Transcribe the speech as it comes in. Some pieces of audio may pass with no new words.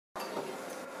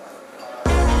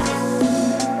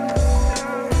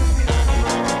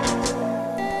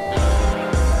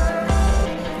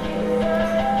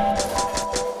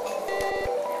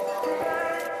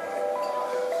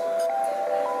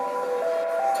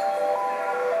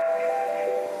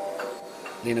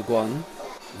Lena Guan,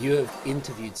 you have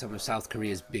interviewed some of South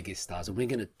Korea's biggest stars, and we're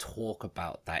going to talk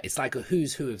about that. It's like a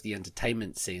who's who of the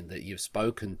entertainment scene that you've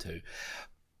spoken to.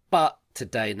 But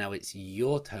today, now it's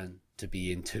your turn to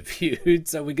be interviewed,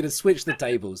 so we're going to switch the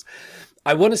tables.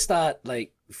 I want to start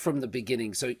like from the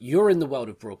beginning. So you're in the world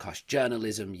of broadcast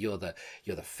journalism. You're the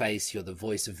face. You're the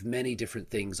voice of many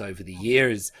different things over the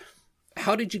years.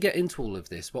 How did you get into all of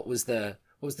this? What was the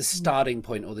starting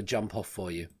point or the jump off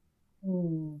for you?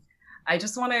 Hmm. I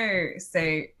just want to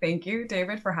say thank you,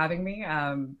 David, for having me.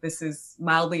 This is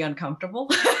mildly uncomfortable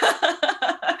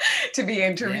to be Yeah.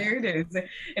 interviewed. It's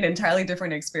an entirely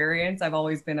different experience. I've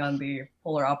always been on the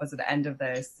polar opposite end of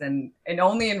this, and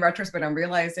only in retrospect I'm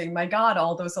realizing, my God,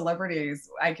 all those celebrities.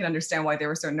 I can understand why they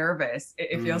were so nervous.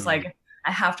 It feels Mm. like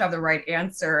I have to have the right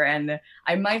answer, and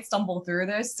I might stumble through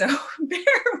this, so bear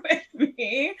with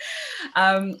me.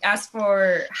 As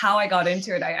for how I got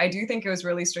into it, I do think it was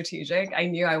really strategic. I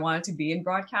knew I wanted to be in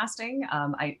broadcasting.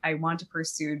 I wanted to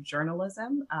pursue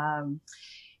journalism.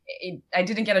 I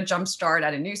didn't get a jump start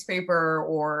at a newspaper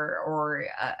or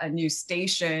a news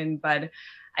station, but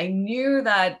I knew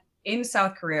that in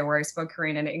South Korea, where I spoke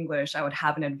Korean and English, I would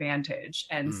have an advantage.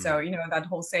 And so, Mm. that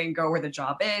whole saying, go where the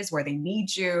job is, where they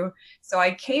need you. So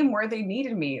I came where they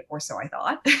needed me, or so I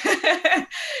thought.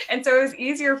 And so it was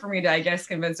easier for me to, I guess,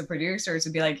 convince the producers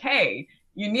to be like, hey,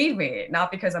 you need me,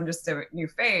 not because I'm just a new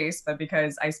face, but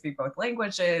because I speak both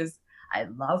languages. I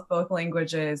love both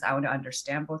languages. I want to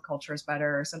understand both cultures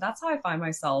better. So that's how I find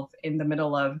myself in the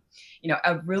middle of,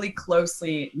 a really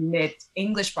closely knit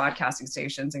English broadcasting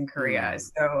stations in Korea.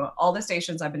 Mm. So all the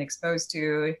stations I've been exposed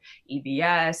to,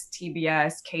 EBS,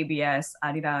 TBS, KBS,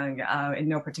 Arirang, in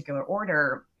no particular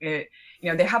order, they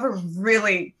have a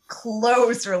really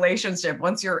close relationship.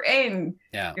 Once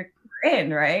Yeah. you're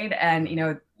in, right? And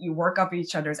Mm. you work up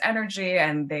each other's energy,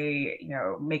 and they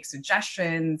make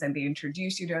suggestions, and they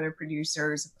introduce you to other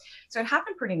producers. So it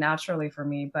happened pretty naturally for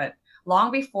me. But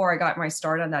long before I got my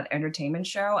start on that entertainment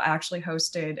show, I actually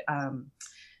hosted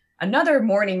another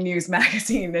morning news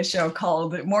magazine, this show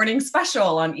called Morning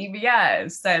Special on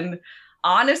EBS. And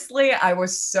honestly, I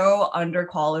was so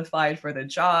underqualified for the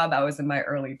job. I was in my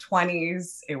early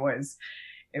 20s. It was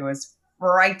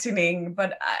frightening,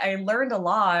 but I learned a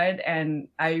lot, and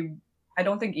I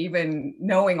don't think, even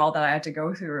knowing all that I had to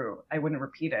go through, I wouldn't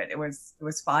repeat it. It was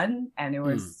fun, and it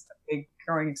Mm. was a big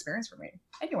growing experience for me.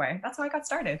 Anyway, that's how I got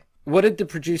started. What did the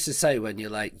producer say when you're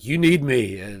like, "You need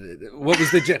me"? What was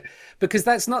because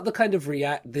that's not the kind of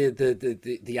react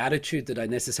the attitude that I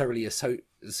necessarily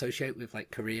associate with like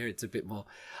career. It's a bit more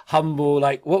humble.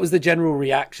 Like, what was the general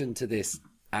reaction to this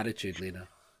attitude, Lena?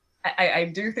 I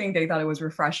do think they thought it was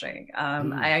refreshing.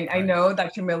 Mm. I Right. know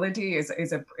that humility is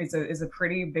a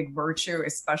pretty big virtue,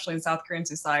 especially in South Korean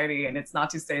society. And it's not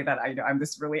to say that I'm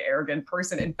this really arrogant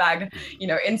person. In fact,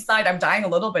 Mm. inside I'm dying a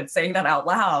little bit saying that out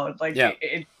loud. Like Yeah.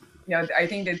 I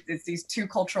think that it's these two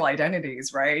cultural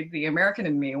identities, right? The American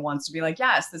in me wants to be like,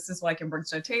 yes, this is what I can bring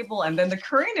to the table, and then the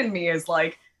Korean in me is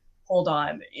like, hold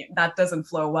on, that doesn't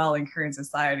flow well in Korean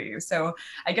society. So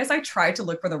I guess I tried to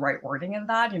look for the right wording in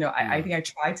that. I Mm. think I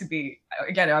tried to be,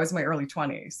 again, I was in my early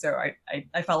 20s. So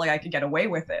I felt like I could get away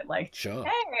with it. Like, Sure.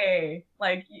 hey,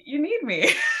 like, you need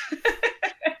me.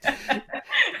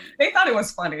 They thought it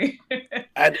was funny.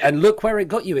 And look where it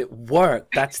got you. It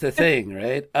worked. That's the thing,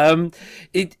 right?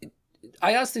 It.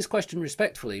 I asked this question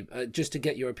respectfully, just to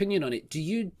get your opinion on it. Do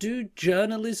you do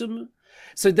journalism?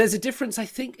 So there's a difference, I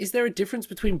think. Is there a difference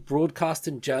between broadcast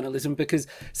and journalism? Because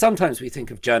sometimes we think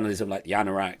of journalism like the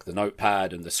anorak, the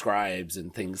notepad, and the scribes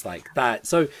and things like that.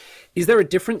 So is there a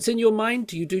difference in your mind?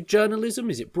 Do you do journalism?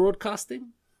 Is it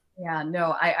broadcasting? Yeah,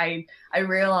 no, I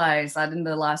realized that in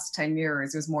the last 10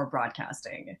 years it was more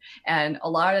broadcasting. And a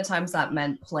lot of the times that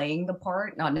meant playing the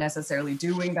part, not necessarily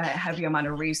doing that heavy amount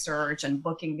of research and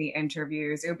booking the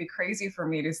interviews. It would be crazy for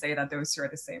me to say that those two are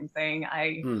the same thing.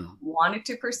 I Hmm. wanted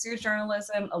to pursue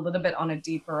journalism a little bit on a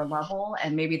deeper level,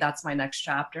 and maybe that's my next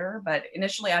chapter. But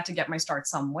initially I had to get my start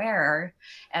somewhere.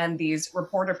 And these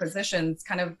reporter positions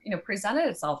kind of, presented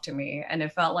itself to me. And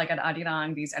it felt like at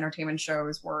Arirang, these entertainment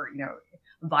shows were,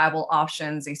 viable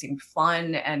options. They seemed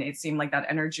fun, and it seemed like that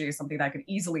energy is something that I could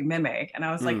easily mimic. And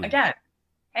I was like, Hmm. again,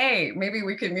 hey, maybe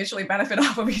we could mutually benefit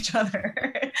off of each other.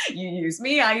 You use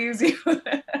me, I use you. Not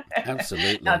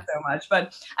Absolutely. so much,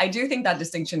 but I do think that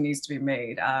distinction needs to be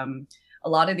made. A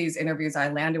lot of these interviews I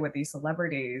landed with these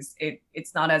celebrities,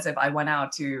 it's not as if I went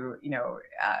out to,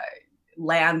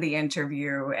 land the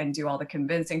interview and do all the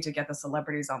convincing to get the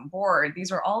celebrities on board.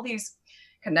 These are all these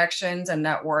connections and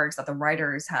networks that the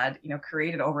writers had,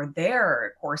 created over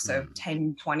their course of Hmm.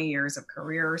 10, 20 years of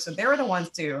career. So they were the ones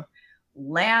to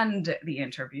land the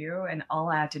interview, and all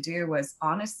I had to do was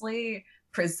honestly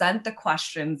present the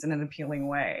questions in an appealing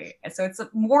way. And so it's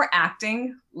more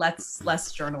acting,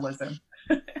 less journalism.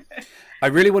 I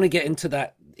really want to get into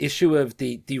that issue of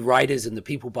the writers and the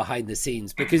people behind the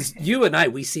scenes, because you and I,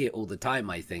 we see it all the time,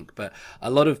 I think, but a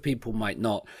lot of people might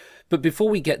not. But before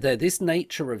we get there, this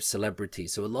nature of celebrity.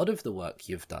 So a lot of the work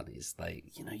you've done is like,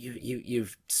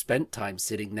 you've spent time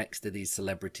sitting next to these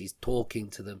celebrities, talking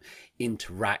to them,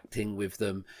 interacting with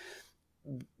them.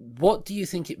 What do you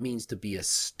think it means to be a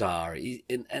star?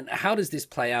 And how does this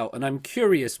play out? And I'm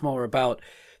curious more about,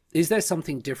 is there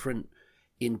something different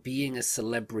in being a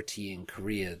celebrity in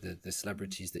Korea, the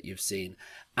celebrities that you've seen,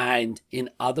 and in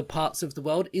other parts of the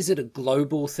world? Is it a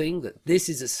global thing that this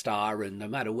is a star and no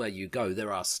matter where you go,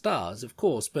 there are stars, of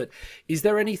course, but is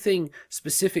there anything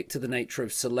specific to the nature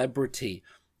of celebrity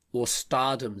or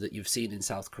stardom that you've seen in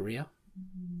South Korea?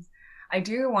 I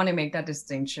do want to make that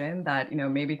distinction that,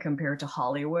 maybe compared to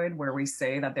Hollywood, where we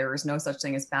say that there is no such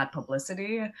thing as bad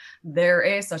publicity, there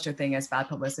is such a thing as bad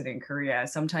publicity in Korea.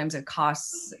 Sometimes it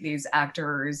costs these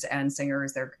actors and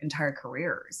singers their entire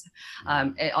careers.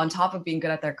 On top of being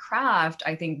good at their craft,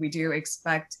 I think we do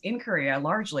expect in Korea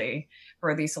largely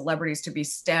for these celebrities to be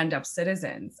stand-up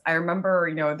citizens. I remember,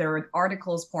 there were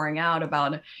articles pouring out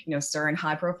about, certain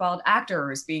high-profile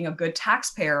actors being a good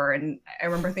taxpayer. And I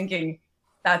remember thinking,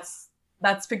 that's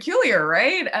peculiar,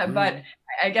 right? But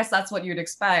I guess that's what you'd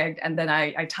expect. And then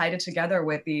I tied it together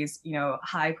with these,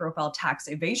 high profile tax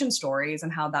evasion stories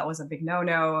and how that was a big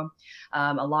no-no.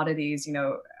 A lot of these,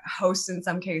 hosts in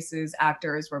some cases,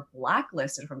 actors were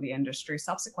blacklisted from the industry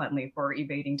subsequently for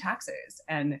evading taxes.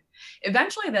 And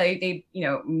eventually they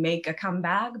make a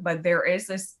comeback, but there is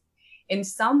this, in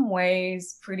some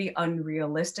ways, pretty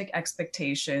unrealistic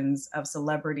expectations of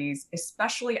celebrities,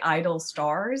 especially idol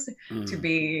stars, to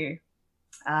be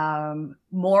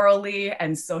morally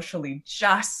and socially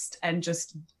just and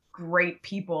just great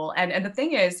people. And the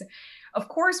thing is, of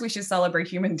course, we should celebrate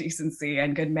human decency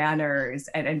and good manners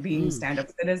and being stand-up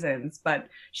citizens. But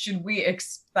should we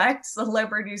expect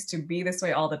celebrities to be this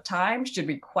way all the time? Should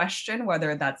we question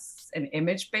whether that's an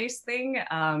image-based thing?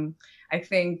 I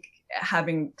think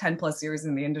having 10 plus years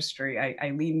in the industry, I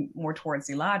lean more towards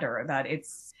the latter, that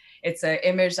it's an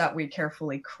image that we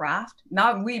carefully craft,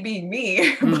 not we being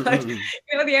me, but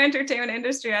the entertainment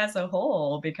industry as a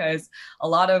whole, because a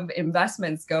lot of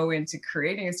investments go into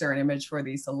creating a certain image for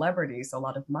these celebrities, a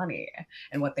lot of money.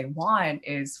 And what they want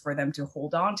is for them to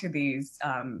hold on to these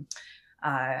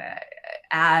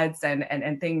ads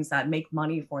and things that make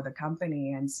money for the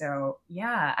company. And so,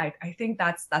 yeah, I think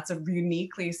that's a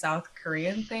uniquely South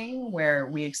Korean thing, where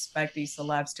we expect these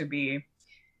celebs to be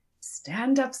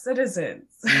stand-up citizens.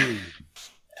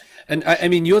 And I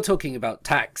mean, you're talking about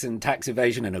tax and tax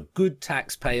evasion and a good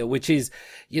taxpayer, which is,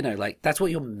 like, that's what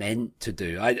you're meant to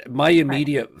do. My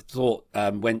immediate thought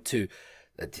went to,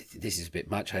 this is a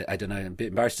bit much, I don't know, I'm a bit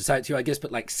embarrassed to say it to you, I guess,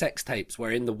 but like sex tapes,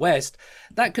 where in the West,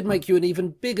 that could make you an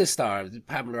even bigger star.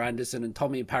 Pamela Anderson and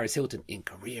Tommy and Paris Hilton. In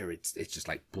Korea, it's just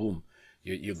like, boom,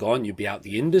 you're gone. You'd be out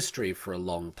the industry for a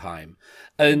long time.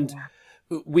 And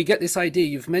we get this idea,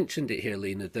 you've mentioned it here,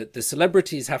 Lena, that the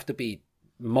celebrities have to be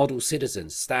model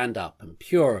citizens, stand up and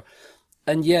pure.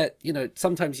 And yet,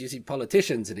 sometimes you see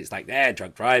politicians and it's like, they're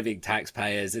drunk driving,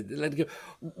 taxpayers.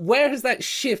 Where has that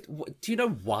shift? Do you know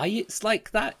why it's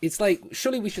like that? It's like,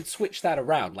 surely we should switch that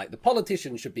around. Like, the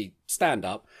politicians should be stand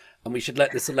up and we should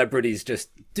let the celebrities just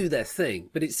do their thing.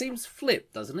 But it seems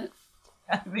flipped, doesn't it?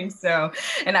 I think so.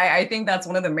 And I think that's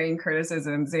one of the main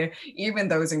criticisms, even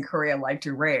those in Korea like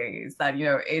to raise, that,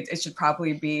 it should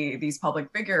probably be these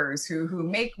public figures who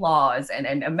make laws and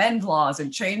amend laws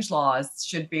and change laws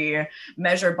should be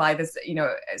measured by this,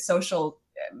 social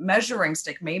measuring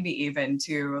stick, maybe even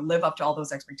to live up to all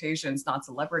those expectations, not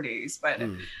celebrities. But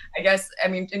I guess,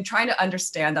 in trying to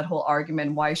understand that whole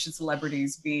argument, why should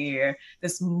celebrities be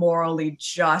this morally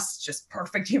just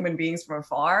perfect human beings from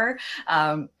afar?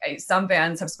 Some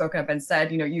fans have spoken up and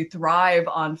said, you thrive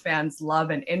on fans'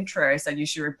 love and interest, and you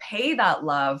should repay that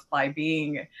love by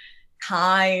being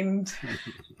kind,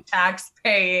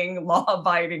 tax-paying,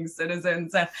 law-abiding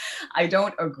citizens. I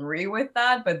don't agree with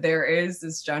that, but there is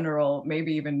this general,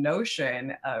 maybe even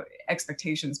notion of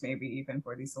expectations, maybe even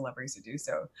for these celebrities to do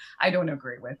so. I don't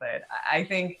agree with it. I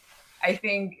think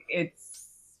it's,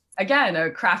 again, a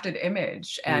crafted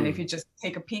image. And if you just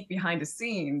take a peek behind the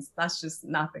scenes, that's just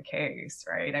not the case,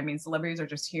 right? Celebrities are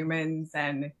just humans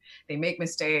and they make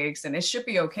mistakes, and it should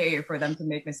be okay for them to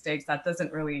make mistakes. That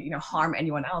doesn't really, harm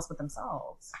anyone else but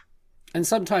themselves. And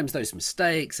sometimes those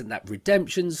mistakes and that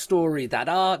redemption story, that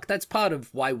arc, that's part of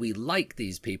why we like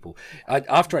these people.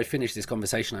 After I finish this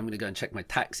conversation, I'm going to go and check my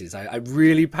taxes. I'm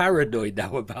really paranoid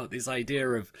now about this idea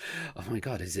of, oh my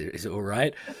God, is it all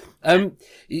right?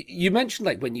 You mentioned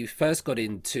like when you first got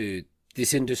into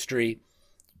this industry,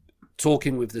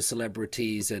 talking with the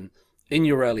celebrities and in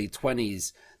your early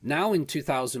 20s. Now in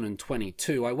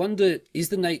 2022, I wonder, is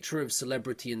the nature of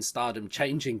celebrity and stardom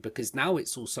changing because now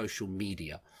it's all social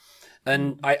media?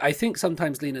 And I think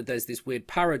sometimes, Lena, there's this weird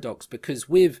paradox because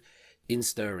with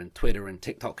Insta and Twitter and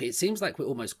TikTok, it seems like we're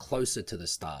almost closer to the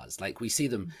stars. Like we see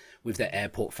them with their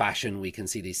airport fashion. We can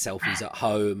see these selfies at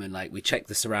home and like we check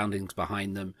the surroundings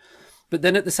behind them. But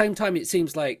then at the same time, it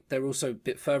seems like they're also a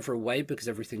bit further away because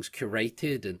everything's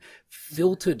curated and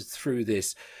filtered through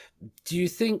this. Do you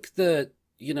think that,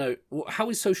 you know, how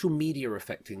is social media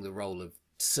affecting the role of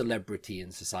celebrity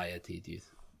in society?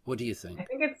 What do you think? I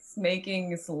think it's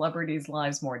making celebrities'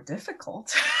 lives more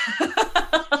difficult.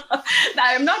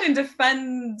 I'm not in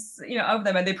defense, of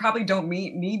them, and they probably don't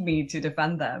need me to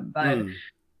defend them. But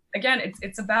again,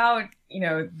 it's about,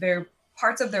 their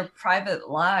parts of their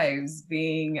private lives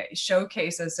being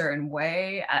showcased a certain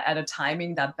way at a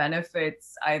timing that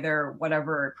benefits either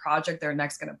whatever project they're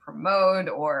next going to promote,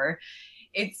 or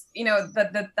it's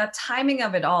the timing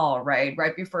of it all, right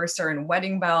before certain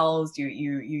wedding bells,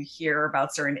 you hear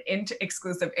about certain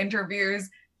exclusive interviews.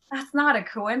 That's not a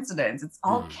coincidence. It's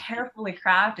all carefully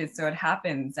crafted so it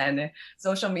happens. And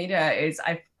social media is,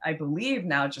 I believe,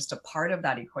 now just a part of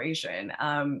that equation.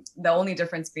 The only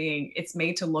difference being it's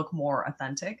made to look more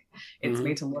authentic. It's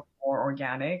made to look more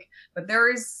organic. But there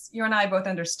is, you and I both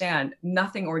understand,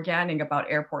 nothing organic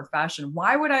about airport fashion.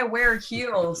 Why would I wear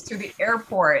heels to the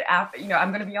airport after, I'm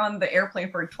going to be on the airplane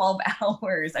for 12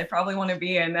 hours. I probably want to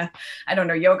be in, I don't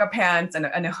know, yoga pants and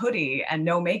a hoodie and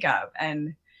no makeup.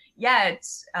 And yet,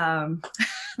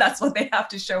 that's what they have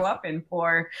to show up in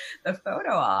for the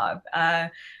photo op.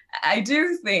 I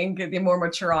do think the more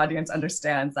mature audience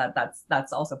understands that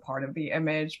that's also part of the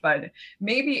image, but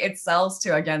maybe it sells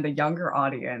to, again, the younger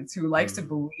audience who likes to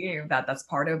believe that that's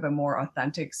part of a more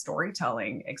authentic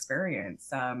storytelling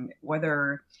experience,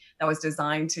 whether that was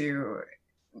designed to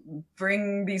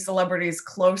bring these celebrities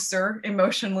closer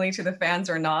emotionally to the fans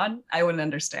or not, I wouldn't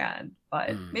understand.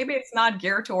 But maybe it's not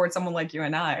geared towards someone like you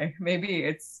and I. Maybe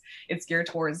it's geared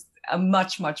towards a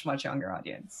much, much, much younger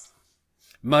audience.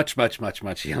 Much, much, much,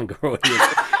 much younger audience.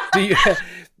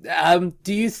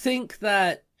 Do you think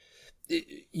that,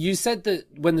 you said that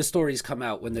when the stories come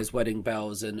out, when there's wedding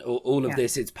bells and all of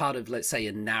this, it's part of, let's say,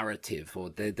 a narrative,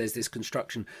 or there's this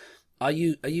construction. Are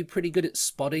you pretty good at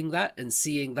spotting that and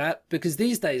seeing that? Because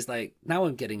these days, like, now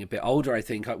I'm getting a bit older, I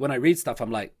think. When I read stuff,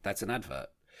 I'm like, that's an advert.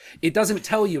 It doesn't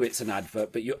tell you it's an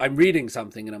advert, but I'm reading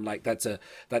something and I'm like, that's a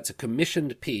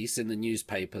commissioned piece in the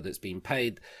newspaper that's been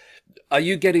paid. Are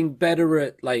you getting better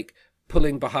at, like,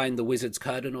 pulling behind the wizard's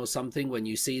curtain or something when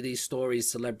you see these stories,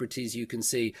 celebrities, you can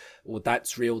see, well,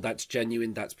 that's real, that's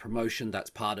genuine, that's promotion,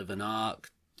 that's part of an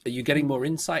arc? Are you getting more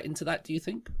insight into that, do you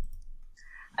think?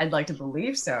 I'd like to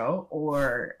believe so.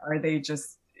 Or are they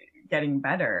just getting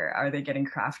better? Are they getting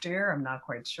craftier? I'm not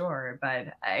quite sure.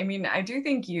 But I mean, I do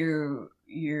think you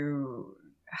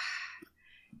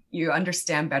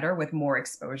understand better with more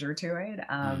exposure to it.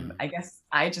 I guess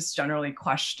I just generally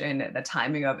question the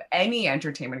timing of any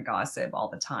entertainment gossip all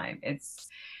the time.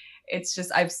 It's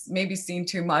just, I've maybe seen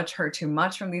too much, heard too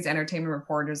much from these entertainment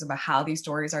reporters about how these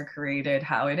stories are created,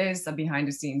 how it is a behind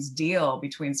the scenes deal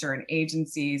between certain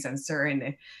agencies and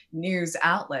certain news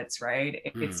outlets, right?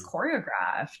 It's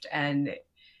choreographed. And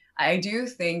I do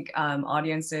think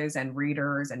audiences and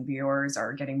readers and viewers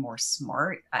are getting more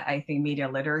smart. I think media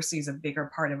literacy is a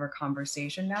bigger part of our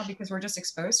conversation now because we're just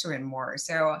exposed to it more.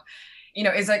 So,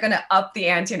 is that going to up the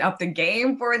ante and up the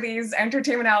game for these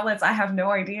entertainment outlets? I have no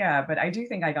idea, but I do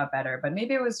think I got better. But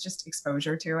maybe it was just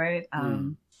exposure to it,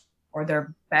 or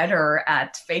they're better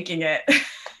at faking it.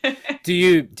 Do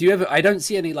you ever? I don't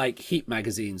see any like Heat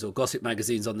magazines or gossip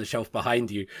magazines on the shelf behind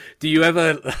you. Do you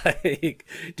ever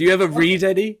read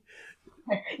any?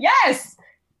 Yes,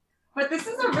 but this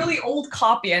is a really old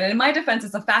copy, and in my defense,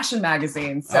 it's a fashion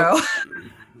magazine. So.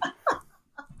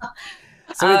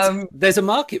 So there's a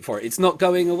market for it. It's not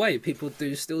going away. People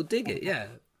do still dig it. Yeah.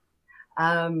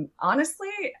 Honestly,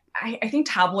 I think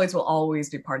tabloids will always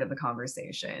be part of the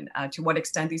conversation. To what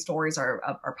extent these stories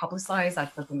are publicized,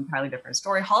 that's an entirely different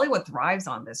story. Hollywood thrives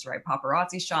on this, right?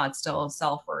 Paparazzi shots still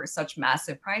sell for such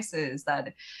massive prices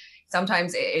that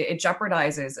sometimes it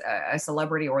jeopardizes a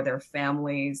celebrity or their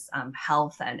family's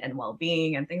health and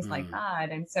well-being and things like that.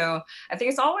 And so I think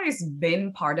it's always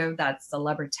been part of that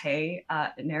celebrity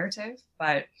narrative.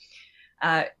 But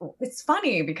uh, it's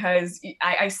funny because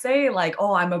I say like,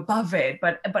 oh, I'm above it,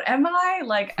 but am I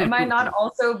like, am I not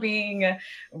also being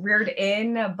reared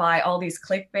in by all these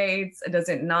clickbaits? Does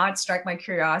it not strike my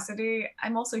curiosity?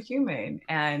 I'm also human,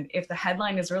 and if the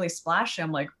headline is really splashy,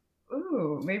 I'm like,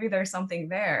 ooh, maybe there's something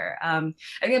there. I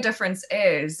think the difference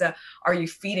is, are you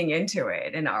feeding into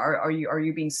it, and are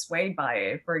you being swayed by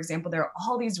it? For example, there are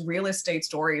all these real estate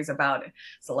stories about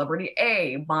celebrity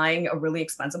A buying a really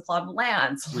expensive plot of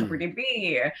land, celebrity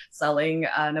B selling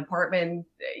an apartment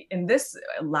in this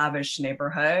lavish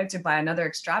neighborhood to buy another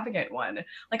extravagant one.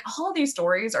 Like all these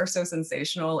stories are so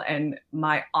sensational, and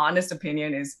my honest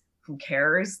opinion is, who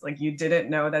cares? Like, you didn't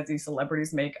know that these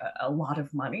celebrities make a lot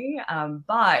of money.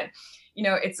 But,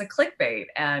 it's a clickbait,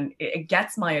 and it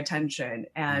gets my attention.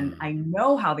 And I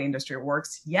know how the industry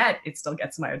works, yet it still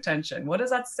gets my attention. What does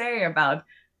that say about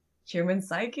human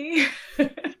psyche?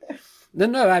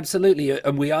 No, absolutely.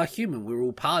 And we are human. We're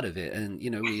all part of it. And,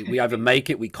 we either make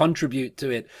it, we contribute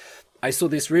to it. I saw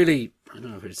this really, I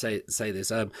don't know if I should say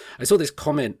this. I saw this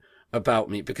comment about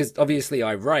me, because obviously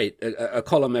I write a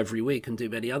column every week and do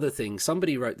many other things.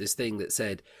 Somebody wrote this thing that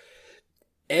said,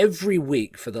 every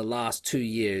week for the last 2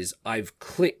 years, I've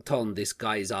clicked on this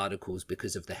guy's articles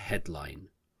because of the headline.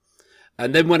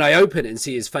 And then when I open it and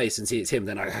see his face and see it's him,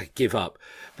 then I give up.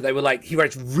 But they were like, he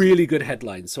writes really good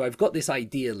headlines. So I've got this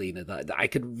idea, Lena, that I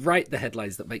could write the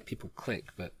headlines that make people click,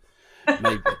 but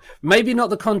maybe not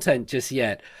the content just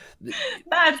yet.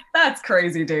 That's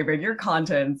crazy, David. Your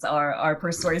contents are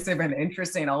persuasive and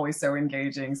interesting, always so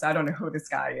engaging. So I don't know who this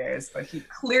guy is, but he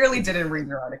clearly didn't read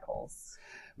your articles.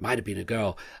 Might have been a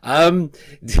girl.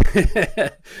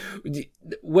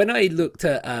 When I looked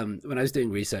at when I was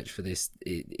doing research for this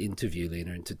interview,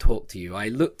 Lena, and to talk to you, I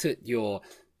looked at your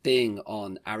thing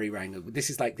on Arirang. This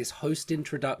is like this host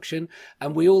introduction,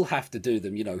 and we all have to do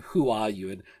them. Who are you?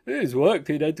 And who's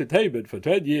worked in entertainment for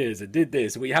 10 years and did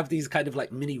this. We have these kind of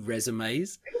like mini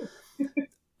resumes.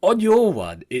 On your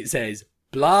one, it says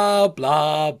blah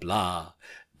blah blah.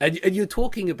 And you're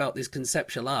talking about this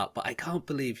conceptual art, but I can't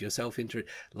believe you're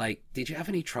like, did you have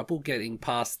any trouble getting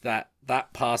past that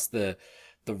past the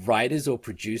writers or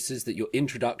producers, that your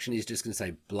introduction is just going to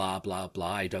say blah blah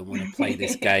blah, I don't want to play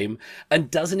this game? And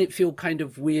doesn't it feel kind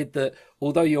of weird that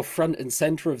although you're front and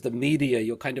center of the media,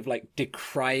 you're kind of like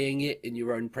decrying it in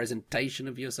your own presentation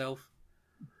of yourself?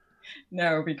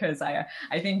 No, because I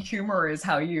think humor is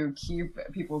how you keep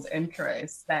people's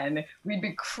interest. And we'd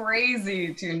be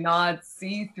crazy to not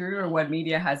see through what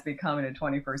media has become in the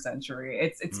 21st century.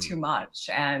 It's too much.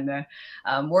 And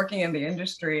working in the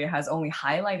industry has only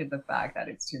highlighted the fact that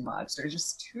it's too much. There's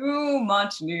just too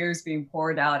much news being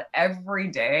poured out every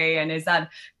day. And is that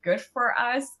good for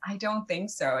us? I don't think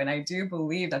so. And I do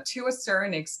believe that to a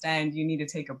certain extent, you need to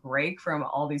take a break from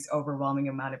all these overwhelming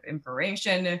amount of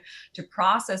information to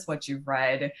process what you've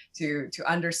read, to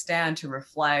understand, to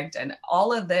reflect. And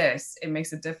all of this, it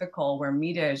makes it difficult where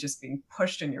media is just being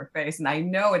pushed in your face. And I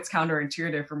know it's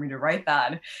counterintuitive for me to write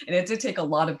that. And it did take a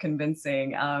lot of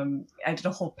convincing. I did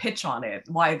a whole pitch on it,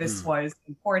 why this was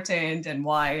important and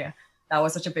why that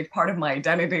was such a big part of my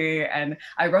identity. And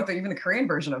I wrote even the Korean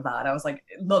version of that. I was like,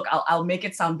 look, I'll make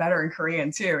it sound better in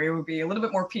Korean too. It would be a little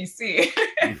bit more PC.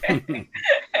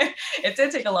 It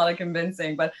did take a lot of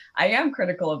convincing, but I am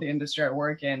critical of the industry I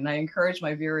work in. And I encourage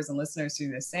my viewers and listeners to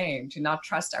do the same, to not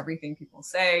trust everything people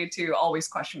say, to always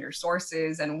question your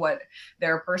sources and what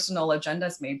their personal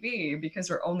agendas may be, because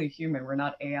we're only human. We're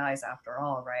not AIs after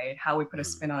all, right? How we put a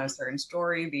spin on a certain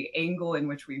story, the angle in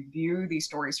which we view these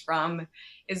stories from,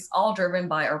 is all driven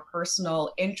by our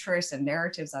personal interests and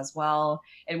narratives as well.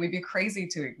 And we'd be crazy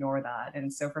to ignore that.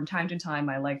 And so from time to time,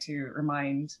 I like to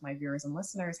remind my viewers and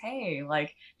listeners, hey,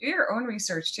 like, do your own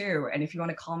research too. And if you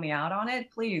want to call me out on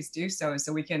it, please do so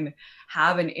we can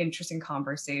have an interesting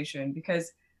conversation.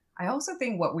 Because I also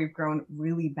think what we've grown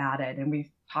really bad at, and we've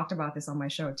talked about this on my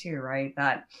show too, right?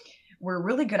 That we're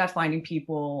really good at finding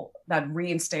people that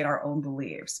reinstate our own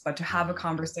beliefs, but to have a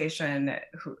conversation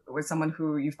with someone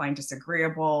who you find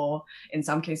disagreeable, in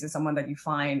some cases, someone that you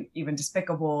find even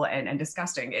despicable and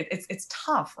disgusting, it's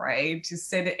tough, right? To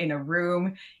sit in a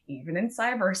room, even in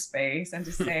cyberspace, and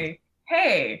to say,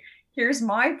 hey, here's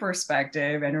my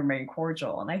perspective, and remain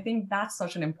cordial. And I think that's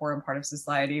such an important part of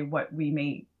society, what we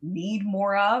may need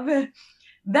more of.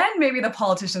 Then maybe the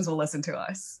politicians will listen to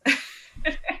us.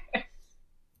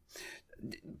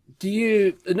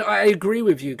 I agree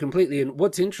with you completely. And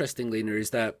what's interesting, Lena, is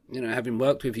that, having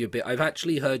worked with you a bit, I've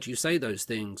actually heard you say those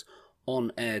things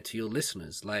on air to your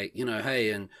listeners. Like,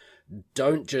 hey, and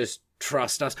don't just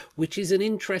trust us, which is an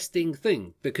interesting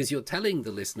thing, because you're telling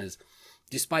the listeners,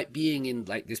 despite being in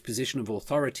like this position of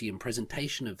authority and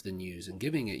presentation of the news and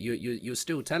giving it, you're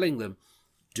still telling them,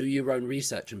 do your own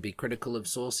research and be critical of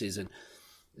sources. And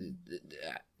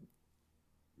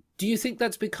do you think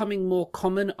that's becoming more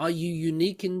common? Are you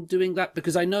unique in doing that?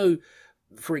 Because I know,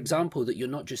 for example, that you're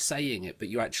not just saying it, but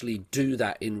you actually do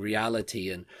that in reality.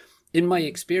 And in my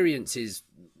experiences,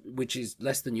 which is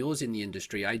less than yours in the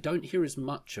industry, I don't hear as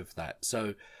much of that.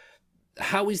 So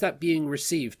how is that being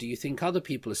received? Do you think other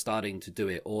people are starting to do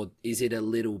it, or is it a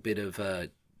little bit of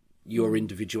your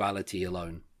individuality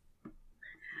alone?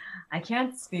 I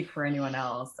can't speak for anyone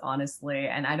else, honestly,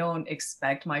 and I don't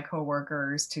expect my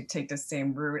coworkers to take the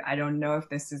same route. I don't know if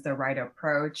this is the right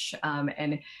approach.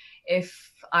 And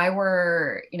if I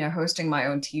were, hosting my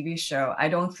own TV show, I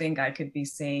don't think I could be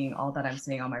saying all that I'm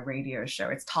saying on my radio show.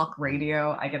 It's talk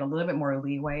radio. I get a little bit more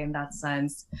leeway in that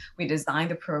sense. We designed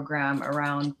the program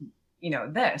around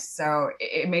this, so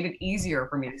it made it easier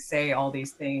for me to say all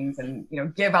these things and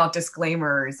give out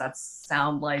disclaimers that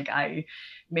sound like I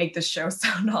make the show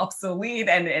sound obsolete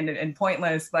and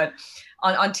pointless. But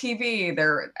on TV,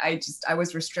 I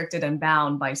was restricted and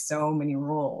bound by so many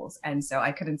rules, and so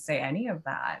I couldn't say any of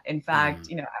that. In fact,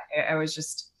 I was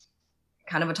just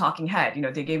kind of a talking head.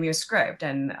 They gave me a script,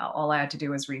 and all I had to do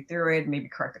was read through it, maybe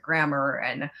correct the grammar,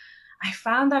 and I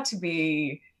found that to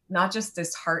be not just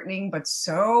disheartening, but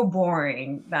so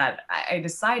boring that I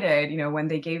decided, when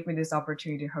they gave me this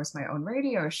opportunity to host my own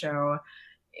radio show,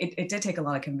 it did take a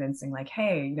lot of convincing, like,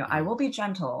 hey, I will be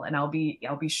gentle, and I'll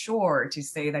be sure to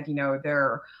say that,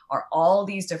 there are all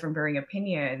these different varying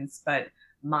opinions, but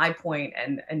my point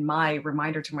and my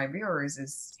reminder to my viewers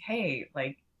is, hey,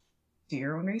 like, do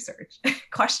your own research,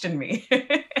 question me.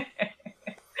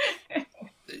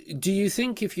 Do you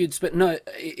think if you'd no,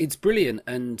 it's brilliant.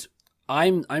 And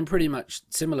I'm pretty much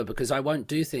similar, because I won't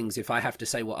do things if I have to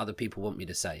say what other people want me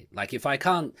to say. Like, if I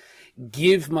can't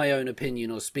give my own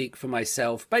opinion or speak for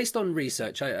myself based on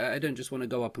research, I don't just want to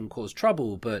go up and cause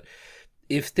trouble. But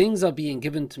if things are being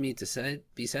given to me to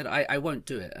be said, I won't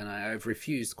do it. And I've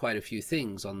refused quite a few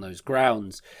things on those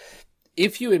grounds.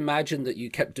 If you imagine that you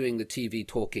kept doing the TV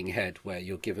talking head where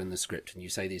you're given the script and you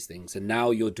say these things, and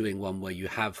now you're doing one where you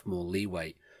have more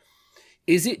leeway,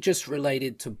 is it just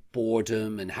related to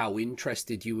boredom and how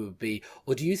interested you would be?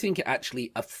 Or do you think it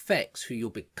actually affects who you're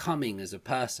becoming as a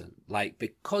person? Like,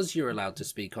 because you're allowed to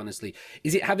speak honestly,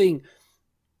 is it having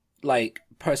like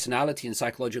personality and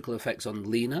psychological effects on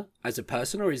Lena as a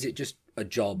person? Or is it just a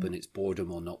job and it's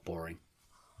boredom or not boring?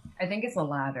 I think it's the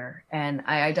latter. And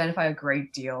I identify a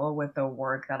great deal with the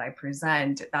work that I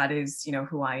present. That is,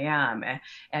 who I am.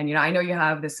 And I know you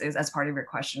have this as part of your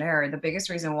questionnaire. The biggest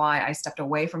reason why I stepped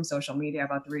away from social media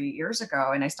about 3 years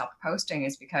ago and I stopped posting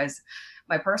is because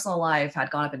my personal life had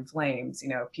gone up in flames.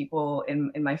 People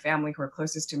in my family who were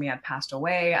closest to me had passed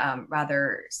away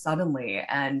rather suddenly.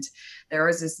 And there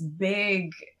was this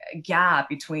big gap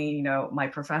between, my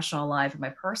professional life and my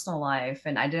personal life.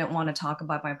 And I didn't want to talk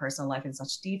about my personal life in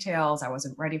such details. I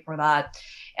wasn't ready for that.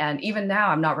 And even now,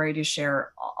 I'm not ready to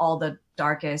share all the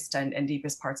darkest and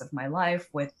deepest parts of my life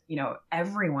with,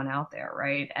 everyone out there,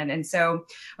 right? And so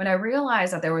when I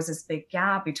realized that there was this big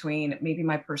gap between maybe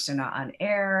my persona on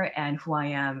air and who I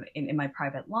am in my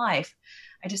private life,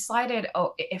 I decided,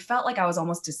 it felt like I was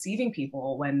almost deceiving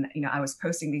people when, I was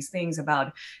posting these things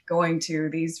about going to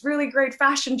these really great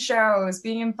fashion shows,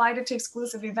 being invited to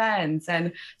exclusive events.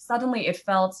 And suddenly it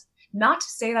felt, not to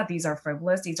say that these are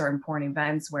frivolous, these are important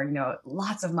events where,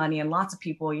 lots of money and lots of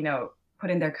people, put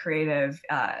in their creative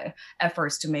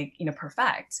efforts to make,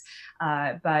 perfect.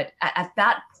 But at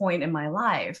that point in my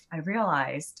life, I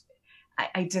realized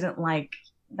I didn't like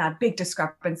that big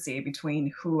discrepancy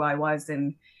between who I was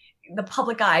in the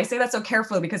public eye. I say that so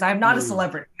carefully because I'm not a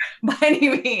celebrity by any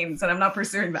means, and I'm not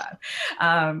pursuing that.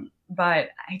 But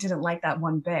I didn't like that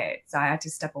one bit. So I had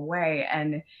to step away.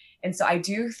 And so I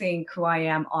do think who I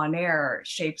am on air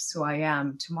shapes who I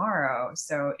am tomorrow.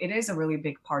 So it is a really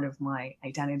big part of my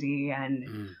identity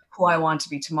and who I want to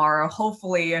be tomorrow.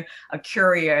 Hopefully a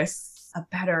curious, a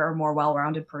better, more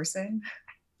well-rounded person.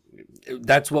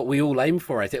 That's what we all aim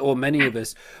for, I think, or many of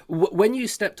us. When you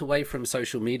stepped away from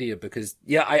social media, because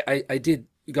I did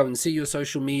go and see your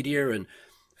social media and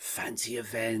fancy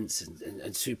events and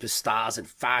superstars and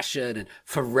fashion and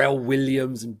Pharrell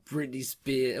Williams and Britney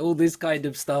Spears, all this kind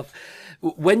of stuff.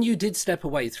 When you did step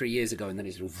away 3 years ago and then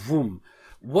it's boom,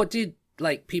 what did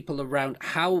people around,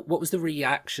 what was the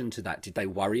reaction to that? Did they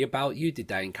worry about you? Did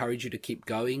they encourage you to keep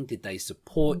going? Did they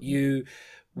support you?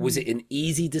 Was it an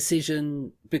easy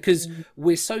decision? Because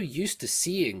we're so used to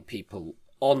seeing people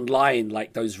online,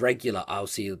 like those regular, I'll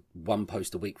see one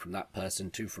post a week from that person,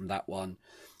 two from that one.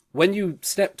 When you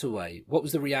stepped away, what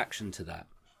was the reaction to that?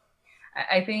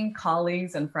 I think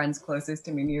colleagues and friends closest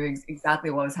to me knew exactly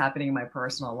what was happening in my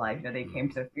personal life. You know, they came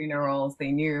Mm, to the funerals.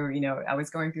 They knew, you know, I was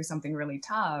going through something really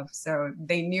tough. So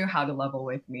they knew how to level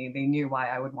with me. They knew why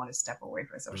I would want to step away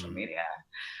from social mm, media.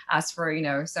 As for, you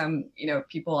know, some, you know,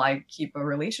 people I keep a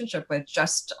relationship with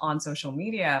just on social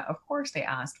media, of course they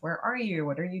asked, "Where are you?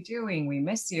 What are you doing? We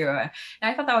miss you." And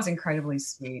I thought that was incredibly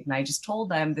sweet. And I just told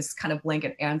them this kind of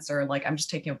blanket answer, like, I'm just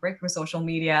taking a break from social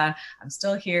media. I'm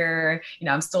still here. You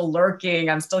know, I'm still lurking.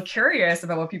 I'm still curious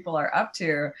about what people are up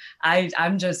to.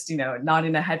 I'm just, you know, not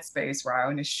in a headspace where I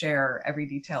want to share every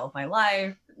detail of my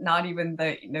life, not even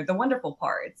the, you know, the wonderful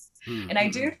parts. mm, And I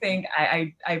do mm, think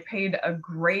I paid a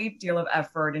great deal of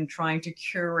effort in trying to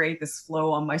curate this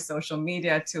flow on my social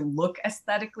media to look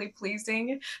aesthetically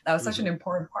pleasing. That was mm, such an mm,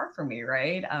 important part for me,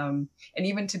 right? And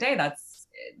even today,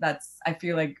 that's I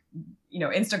feel like, you know,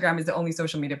 Instagram is the only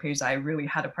social media page that I really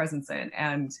had a presence in,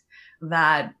 and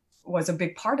that was a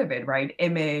big part of it, right?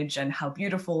 Image and how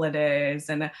beautiful it is.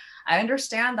 And I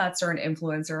understand that certain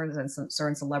influencers and some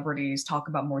certain celebrities talk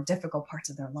about more difficult parts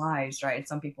of their lives, right?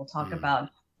 Some people talk mm, about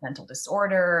mental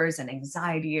disorders and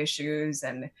anxiety issues,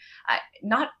 and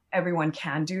not everyone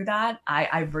can do that.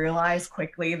 I've realized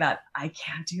quickly that I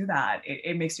can't do that.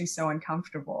 It makes me so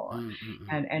uncomfortable. mm, mm,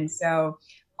 mm. And so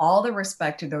all the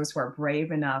respect to those who are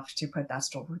brave enough to put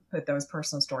those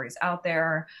personal stories out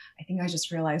there. I think I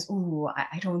just realized, ooh,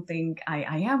 I don't think I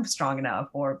am strong enough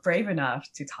or brave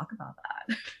enough to talk about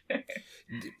that.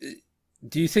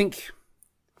 Do you think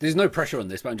there's no pressure on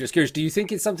this, but I'm just curious. Do you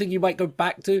think it's something you might go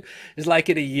back to? It's like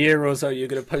in a year or so, you're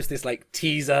going to post this like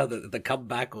teaser, the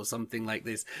comeback or something like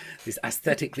this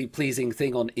aesthetically pleasing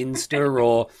thing on Insta,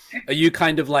 or are you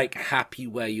kind of like happy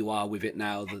where you are with it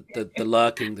now? The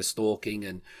lurking, the stalking,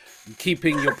 and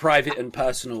keeping your private and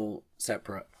personal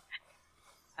separate.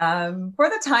 For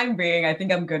the time being, I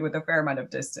think I'm good with a fair amount of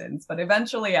distance, but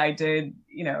eventually I did,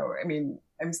 you know, I mean,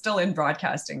 I'm still in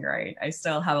broadcasting, right? I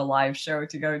still have a live show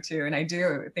to go to, and I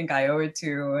do think I owe it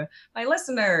to my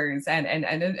listeners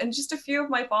and just a few of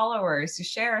my followers to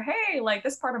share, hey, like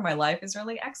this part of my life is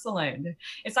really excellent.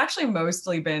 It's actually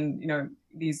mostly been, you know,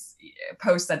 these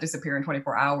posts that disappear in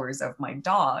 24 hours of my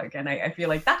dog, and I feel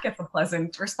like that gets a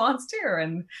pleasant response too,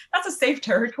 and that's a safe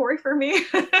territory for me.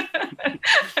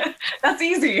 That's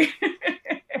easy.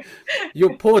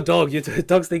 Your poor dog. Your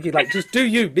dog's thinking like, just do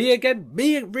you, me again,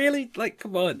 me really? Like,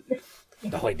 come on.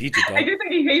 No, I need you, I dog. do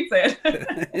think he hates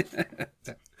it.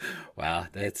 Wow,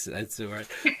 that's all right.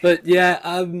 But yeah,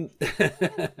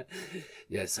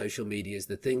 yeah, social media is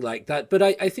the thing like that. But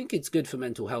I think it's good for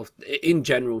mental health in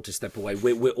general to step away.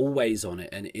 We're always on it,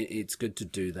 and it's good to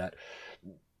do that.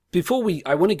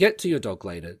 I want to get to your dog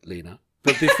later, Lena.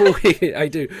 But before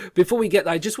we get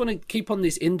there, I just want to keep on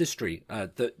this industry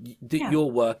that Yeah. you're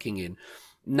working in.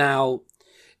 Now,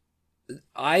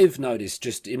 I've noticed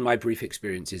just in my brief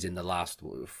experiences in the last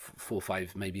 4,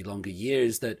 5, maybe longer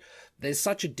years that there's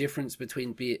such a difference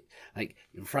between be it like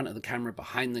in front of the camera,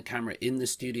 behind the camera, in the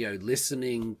studio,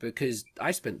 listening, because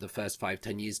I spent the first 5,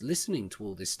 10 years listening to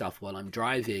all this stuff while I'm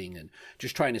driving and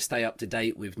just trying to stay up to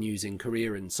date with news in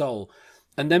Korea and Seoul.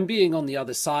 And then being on the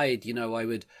other side, you know, I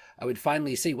would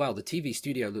finally see, wow, the TV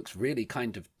studio looks really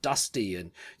kind of dusty,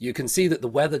 and you can see that the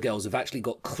weather girls have actually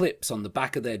got clips on the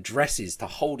back of their dresses to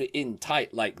hold it in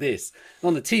tight like this. And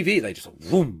on the TV, they just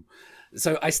whoom.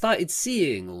 So I started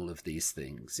seeing all of these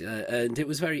things, and it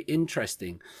was very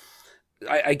interesting.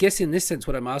 I guess in this sense,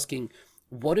 what I'm asking,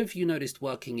 what have you noticed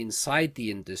working inside the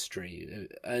industry,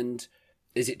 and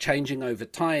is it changing over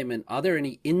time? And are there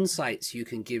any insights you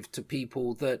can give to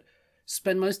people that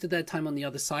spend most of their time on the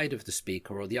other side of the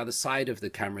speaker or the other side of the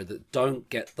camera that don't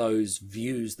get those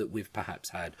views that we've perhaps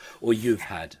had or you've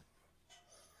had?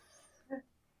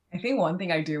 I think one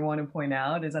thing I do want to point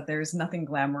out is that there's nothing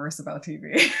glamorous about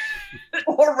TV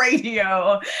or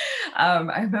radio.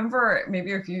 I remember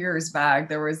maybe a few years back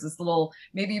there was this little,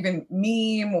 maybe even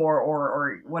meme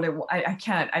or what it.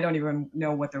 I don't even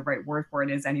know what the right word for it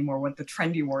is anymore. What the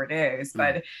trendy word is, Mm,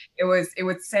 but it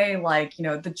would say like, you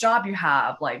know, the job you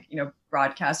have, like, you know,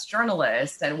 broadcast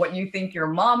journalist, and what your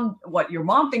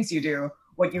mom thinks you do,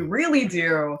 what you really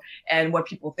do, and what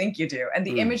people think you do, and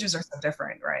the mm, images are so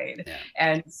different, right? yeah.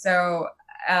 And so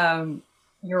um,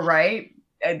 you're right.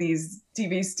 These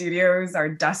TV studios are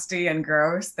dusty and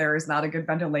gross. There is not a good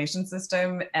ventilation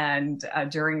system, and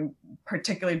during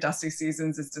particularly dusty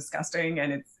seasons, it's disgusting,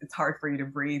 and it's hard for you to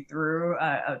breathe through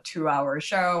a 2 hour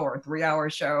show or a 3 hour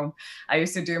show. I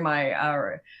used to do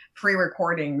my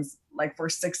pre-recordings like for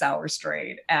 6 hours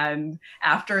straight, and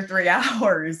after 3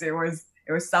 hours, it was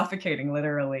suffocating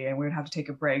literally, and we would have to take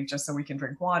a break just so we can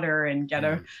drink water and get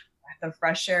a Mm, the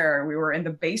fresh air. We were in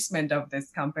the basement of this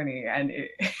company, and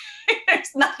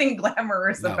there's nothing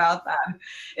glamorous No. about that.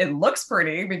 It looks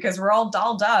pretty because we're all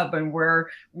dolled up and we're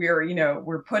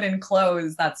put in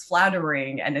clothes that's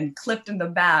flattering and then clipped in the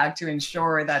back to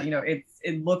ensure that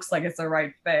it looks like it's the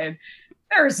right fit.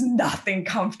 There's nothing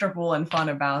comfortable and fun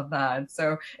about that.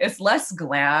 So it's less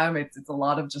glam. It's a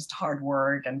lot of just hard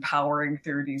work and powering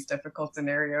through these difficult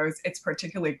scenarios. It's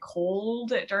particularly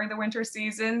cold during the winter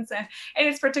seasons, and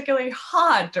it's particularly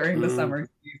hot during the summer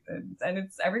seasons. And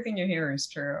it's everything you hear is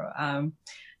true.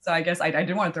 So I guess I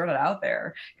did want to throw that out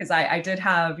there because I did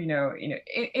have,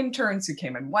 interns who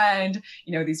came and went,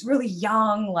 these really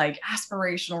young, like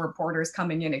aspirational reporters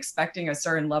coming in expecting a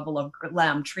certain level of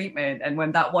glam treatment. And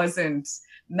when that wasn't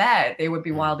met, they would be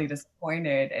wildly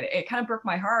disappointed. And it kind of broke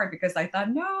my heart because I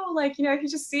thought, no, like, if you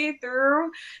just see it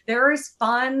through, there is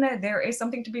fun, there is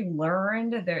something to be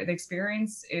learned. The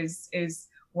experience is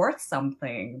worth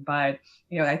something. But,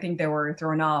 I think they were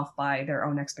thrown off by their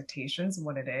own expectations of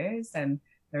what it is. And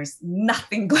there's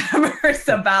nothing glamorous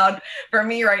about, for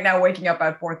me right now, waking up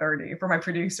at 4:30. For my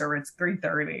producer, it's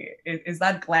 3:30. Is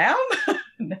that glam?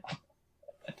 No.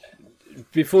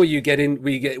 Before you get in,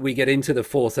 we get into the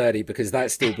 4:30 because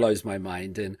that still blows my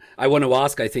mind. And I want to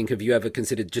ask, I think, have you ever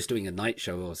considered just doing a night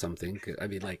show or something? I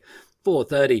mean, like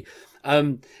 4:30.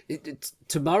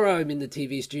 Tomorrow I'm in the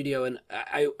TV studio and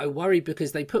I worry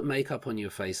because they put makeup on your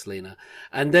face, Lena,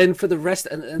 and then for the rest,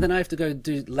 and then I have to go and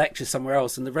do lectures somewhere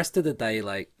else, and the rest of the day,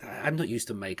 like, I'm not used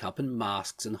to makeup and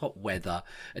masks and hot weather,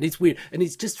 and it's weird, and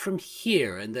it's just from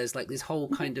here, and there's like this whole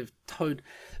kind of tone.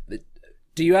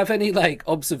 Do you have any like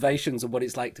observations on what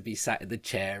it's like to be sat in the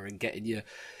chair and getting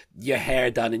your hair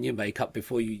done and your makeup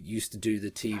before you used to do the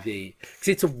TV? Because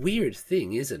it's a weird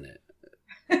thing, isn't it?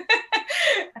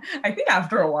 I think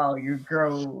after a while you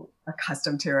grow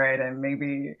accustomed to it, and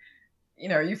maybe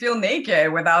you feel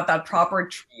naked without that proper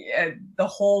the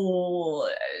whole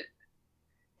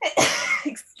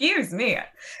excuse me.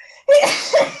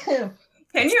 Can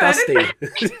it's you dusty.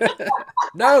 edit?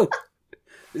 No,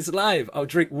 it's live. I'll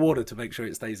drink water to make sure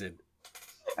it stays in.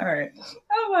 All right.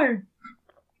 Oh my.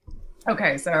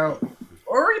 Okay, so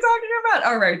what were we talking about?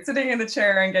 All right, sitting in the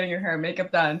chair and getting your hair and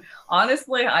makeup done.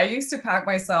 Honestly, I used to pack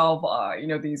myself,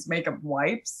 these makeup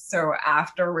wipes. So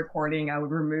after recording, I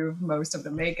would remove most of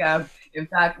the makeup. In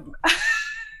fact,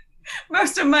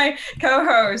 most of my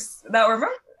co-hosts that were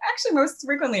actually most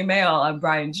frequently male,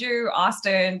 Brian Jew,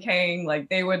 Austin, Kang, like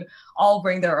they would all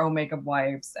bring their own makeup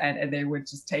wipes and they would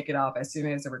just take it off as soon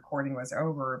as the recording was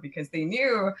over because they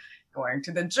knew going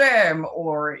to the gym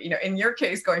or, in your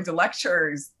case, going to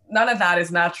lectures, none of that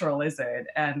is natural, is it?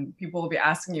 And people will be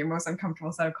asking you most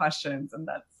uncomfortable set of questions and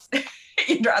that's,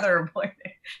 you'd rather avoid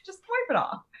it. Just wipe it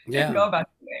off. Yeah. Go about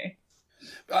your day.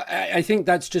 I think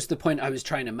that's just the point I was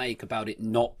trying to make about it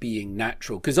not being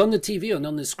natural. Because on the TV and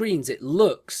on the screens, it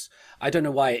looks, I don't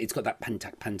know why it's got that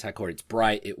pantac, or it's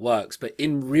bright, it works. But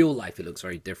in real life, it looks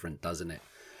very different, doesn't it?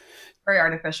 Very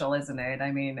artificial, isn't it?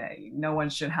 I mean, no one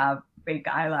should have fake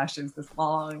eyelashes this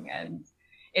long. And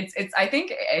it's I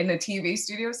think in a TV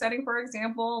studio setting, for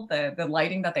example, the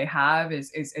lighting that they have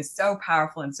is so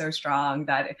powerful and so strong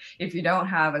that if you don't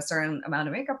have a certain amount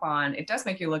of makeup on, it does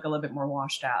make you look a little bit more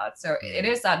washed out. So it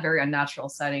is that very unnatural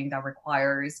setting that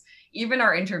requires even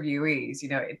our interviewees,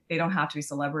 they don't have to be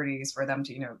celebrities for them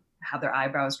to, have their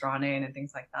eyebrows drawn in and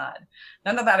things like that.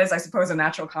 None of that is, I suppose, a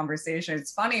natural conversation.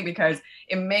 It's funny because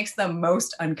it makes them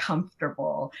most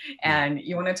uncomfortable. And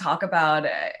you want to talk about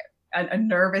a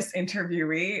nervous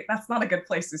interviewee, that's not a good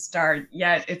place to start,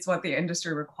 yet it's what the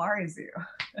industry requires you.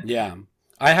 Yeah.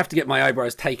 I have to get my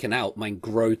eyebrows taken out. Mine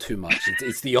grow too much.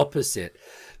 It's the opposite.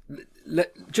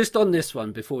 Just on this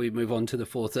one, before we move on to the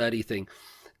 4:30 thing,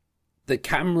 the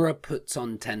camera puts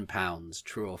on 10 pounds,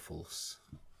 true or false?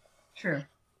 True.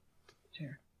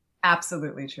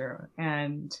 Absolutely true.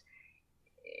 And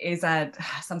is that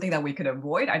something that we could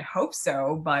avoid? I'd hope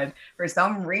so. But for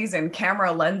some reason,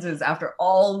 camera lenses, after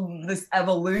all this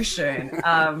evolution,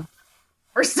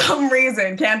 for some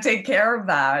reason, can't take care of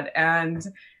that. And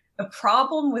the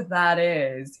problem with that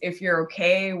is if you're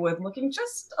okay with looking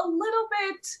just a little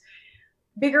bit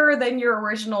bigger than your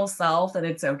original self, then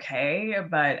it's okay.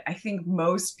 But I think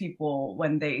most people,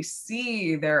 when they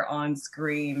see their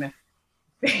on-screen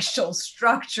facial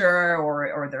structure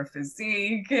or their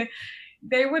physique,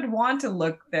 they would want to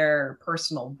look their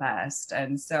personal best.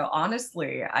 And so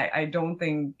honestly, I don't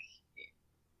think,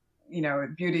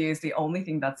 beauty is the only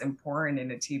thing that's important in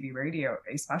a TV radio,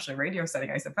 especially radio setting,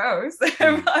 I suppose.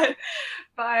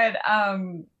 but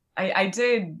I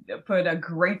did put a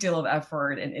great deal of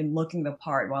effort in looking the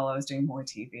part while I was doing more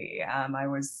TV.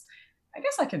 I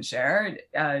guess I can share,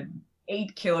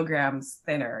 8 kilograms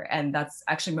thinner, and that's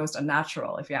actually most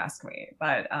unnatural if you ask me.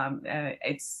 But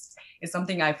it's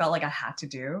something I felt like I had to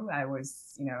do. I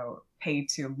was, paid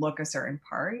to look a certain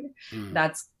part. Mm.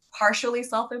 That's partially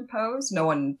self-imposed. No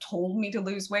one told me to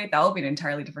lose weight. That would be an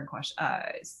entirely different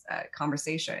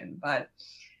conversation. But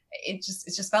it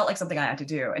just felt like something I had to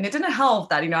do. And it didn't help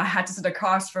that, I had to sit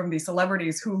across from these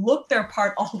celebrities who looked their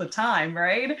part all the time,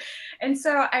 right? And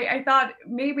so I thought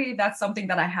maybe that's something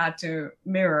that I had to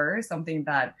mirror, something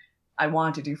that I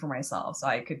want to do for myself so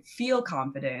I could feel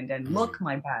confident and look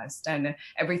my best, and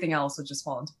everything else would just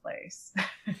fall into place.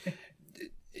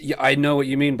 Yeah, I know what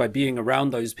you mean by being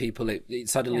around those people. It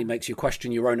suddenly makes you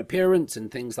question your own appearance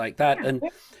and things like that. And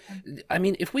I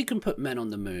mean, if we can put men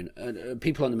on the moon,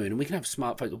 people on the moon, and we can have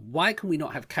smartphones, why can we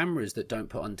not have cameras that don't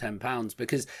put on 10 pounds?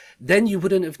 Because then you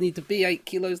wouldn't have need to be 8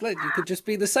 kilos less. You could just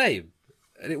be the same,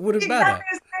 and it wouldn't matter.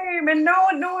 The same, and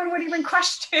no one would even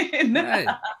question Right.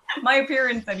 my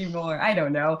appearance anymore. I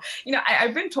don't know.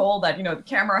 I've been told that the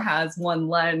camera has one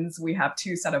lens, we have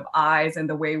two set of eyes, and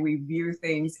the way we view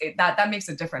things, that makes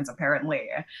a difference apparently.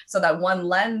 So that one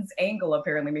lens angle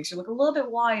apparently makes you look a little bit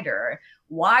wider.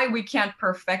 Why we can't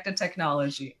perfect the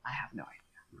technology, I have no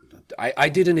idea. I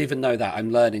didn't even know that.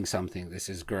 I'm learning something. This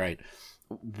is great.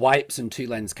 Wipes and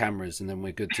 2-lens cameras, and then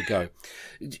we're good to go.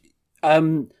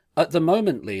 At the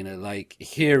moment, Lena, like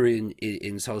here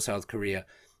in Seoul, South Korea,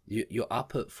 you're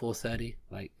up at 4:30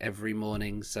 like every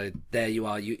morning. So there you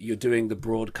are. You're doing the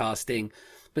broadcasting,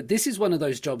 but this is one of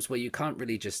those jobs where you can't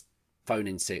really just phone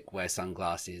in sick, wear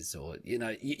sunglasses, or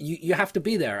you have to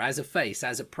be there as a face,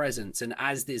 as a presence, and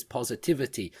as this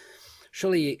positivity.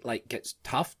 Surely it like gets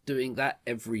tough doing that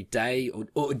every day,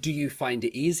 or do you find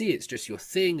it easy? It's just your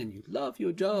thing and you love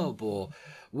your job, or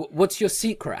what's your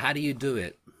secret? How do you do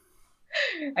it?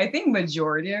 I think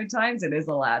majority of times it is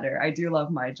the latter. I do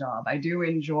love my job. I do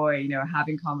enjoy,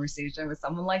 having conversation with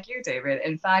someone like you, David.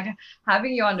 In fact,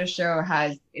 having you on the show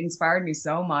has inspired me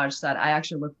so much that I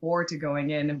actually look forward to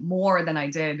going in more than I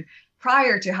did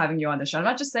prior to having you on the show. I'm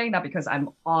not just saying that because I'm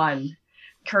on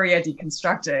Korea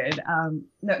Deconstructed.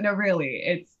 No,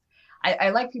 really. I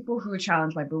like people who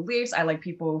challenge my beliefs. I like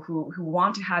people who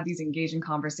want to have these engaging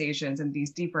conversations and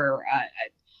these deeper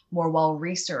more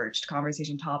well-researched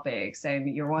conversation topics, and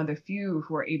you're one of the few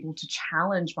who are able to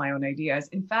challenge my own ideas.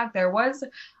 In fact, there was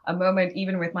a moment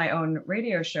even with my own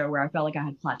radio show where I felt like I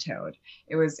had plateaued.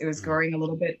 It was growing a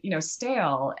little bit,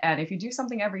 stale. And if you do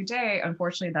something every day,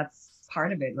 unfortunately, that's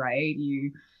part of it, right?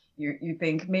 You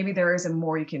think maybe there isn't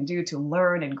more you can do to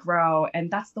learn and grow.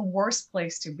 And that's the worst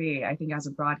place to be, I think, as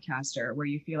a broadcaster, where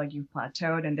you feel like you've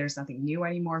plateaued and there's nothing new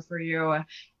anymore for you.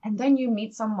 And then you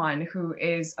meet someone who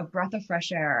is a breath of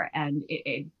fresh air, and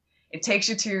it takes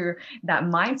you to that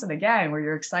mindset again where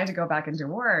you're excited to go back into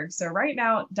work. So right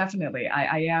now, definitely,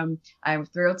 I'm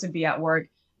thrilled to be at work.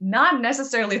 Not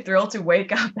necessarily thrilled to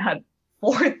wake up at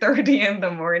 4:30 in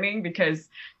the morning, because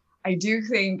I do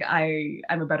think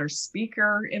I'm a better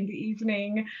speaker in the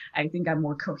evening. I think I'm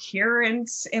more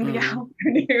coherent in the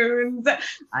afternoons.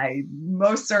 I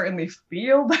most certainly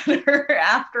feel better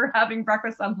after having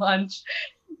breakfast and lunch.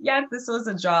 Yet this was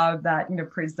a job that,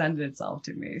 presented itself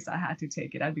to me. So I had to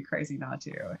take it. I'd be crazy not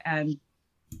to. And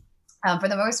for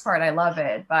the most part, I love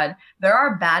it. But there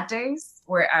are bad days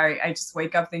where I just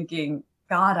wake up thinking,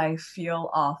 God, I feel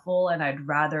awful, and I'd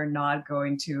rather not go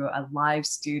into a live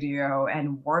studio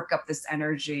and work up this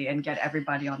energy and get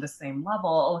everybody on the same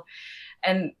level.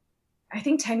 And I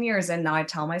think 10 years in now, I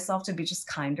tell myself to be just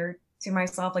kinder to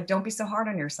myself. Like, don't be so hard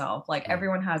on yourself. Like,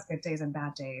 everyone has good days and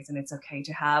bad days, and it's okay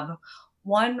to have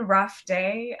one rough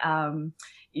day.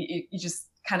 You just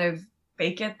kind of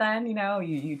fake it then,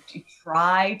 you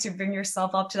try to bring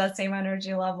yourself up to that same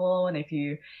energy level. And if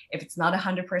it's not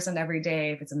 100% every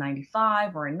day, if it's a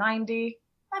 95 or a 90,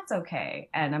 that's okay.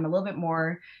 And I'm a little bit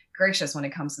more gracious when it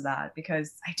comes to that,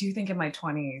 because I do think in my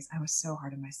 20s, I was so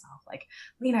hard on myself. Like,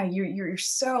 Lena, you're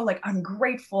so like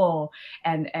ungrateful.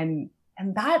 And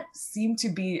that seemed to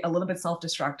be a little bit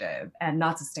self-destructive and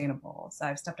not sustainable. So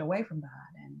I've stepped away from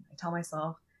that. And I tell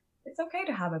myself, it's okay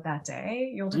to have a bad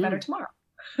day. You'll do better tomorrow.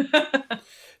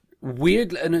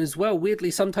 Weirdly,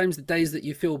 sometimes the days that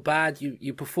you feel bad,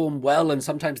 you perform well, and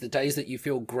sometimes the days that you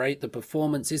feel great, the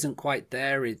performance isn't quite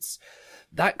there. It's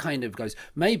that kind of goes.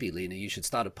 Maybe, Lena, you should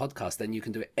start a podcast. Then you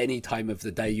can do it any time of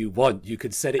the day you want. You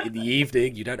could set it in the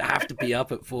evening. You don't have to be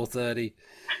up at 4:30.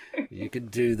 You can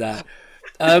do that.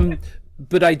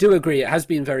 But I do agree. It has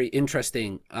been very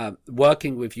interesting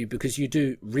working with you, because you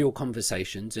do real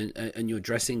conversations and you're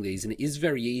addressing these, and it is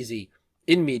very easy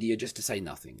in media just to say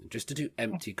nothing, just to do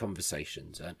empty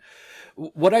conversations. And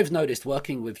what I've noticed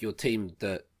working with your team,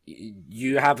 that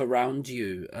you have around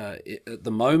you at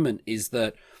the moment is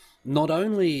that not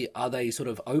only are they sort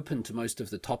of open to most of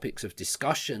the topics of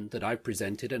discussion that I've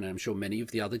presented, and I'm sure many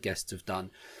of the other guests have done,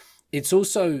 it's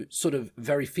also sort of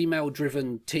very female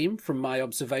driven team from my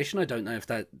observation. I don't know if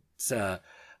that's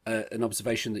an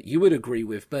observation that you would agree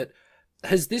with, but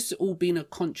has this all been a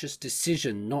conscious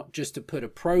decision, not just to put a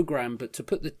program, but to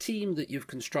put the team that you've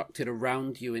constructed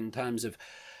around you in terms of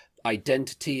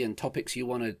identity and topics you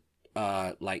want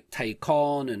to like take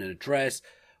on and address?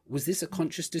 Was this a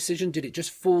conscious decision? Did it just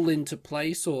fall into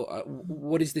place, or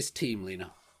what is this team,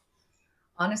 Lena?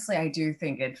 Honestly, I do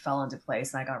think it fell into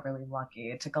place and I got really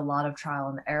lucky. It took a lot of trial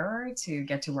and error to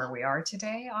get to where we are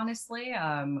today, honestly.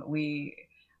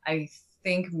 I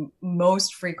think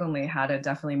most frequently had a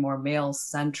definitely more male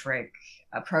centric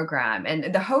program.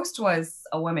 And the host was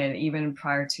a woman even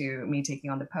prior to me taking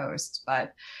on the post.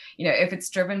 But, if it's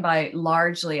driven by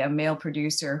largely a male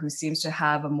producer who seems to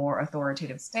have a more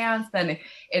authoritative stance, then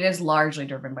it is largely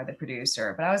driven by the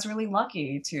producer. But I was really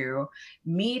lucky to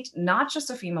meet not just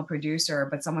a female producer,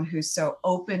 but someone who's so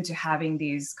open to having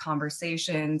these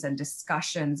conversations and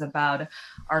discussions about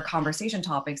our conversation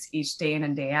topics each day in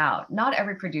and day out. Not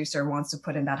every producer wants to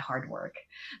put in that hard work.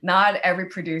 Not every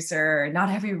producer, not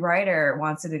every writer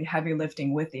wants to do heavy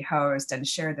lifting with the host and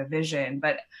share the vision,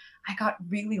 but I got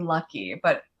really lucky.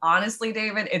 But honestly,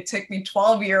 David, it took me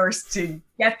 12 years to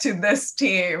get to this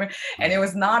team. And it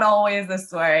was not always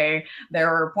this way. There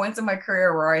were points in my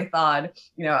career where I thought,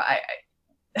 I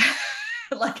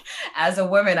like as a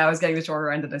woman, I was getting the shorter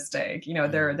end of the stick.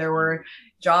 There were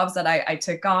jobs that I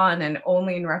took on and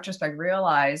only in retrospect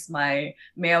realized my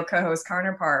male co-host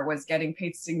counterpart was getting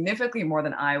paid significantly more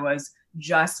than I was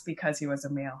just because he was a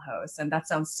male host. And that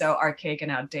sounds so archaic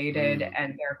and outdated,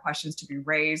 and there are questions to be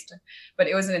raised, but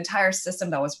it was an entire system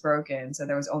that was broken. So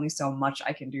there was only so much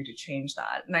I can do to change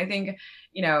that. And I think,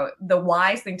 the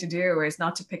wise thing to do is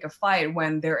not to pick a fight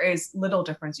when there is little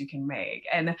difference you can make.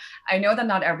 And I know that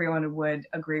not everyone would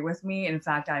agree with me. In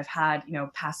fact, I've had,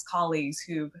 past colleagues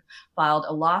who've filed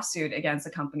a lawsuit against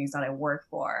the companies that I work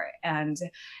for. And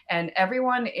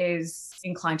everyone is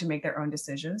inclined to make their own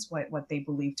decisions, what they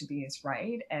believe to be is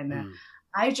right. And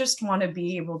I just want to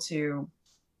be able to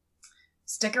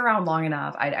stick around long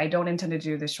enough. I don't intend to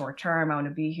do this short term. I want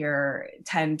to be here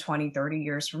 10, 20, 30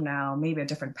 years from now, maybe a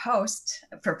different post,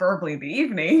 preferably in the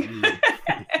evening.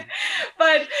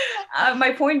 But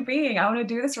my point being, I want to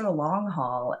do this for the long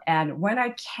haul. And when I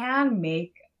can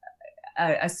make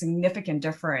a significant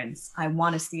difference, I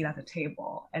want to see it at the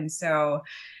table. And so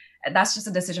that's just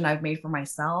a decision I've made for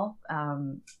myself.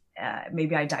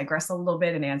 Maybe I digress a little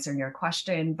bit in answering your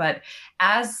question, but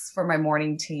as for my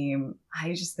morning team,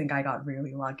 I just think I got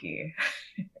really lucky.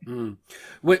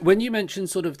 When you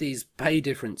mentioned sort of these pay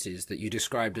differences that you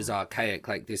described as archaic,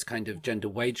 like this kind of gender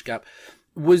wage gap,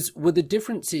 were the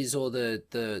differences or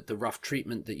the rough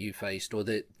treatment that you faced, or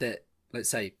the let's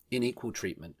say unequal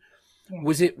treatment,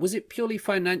 was it purely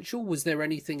financial? Was there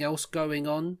anything else going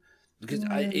on? Because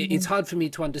it's hard for me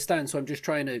to understand, so I'm just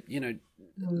trying to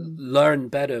learn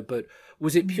better. But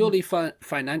was it purely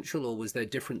financial, or was there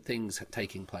different things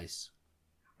taking place?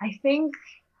 I think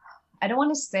I don't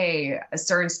want to say a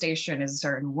certain station is a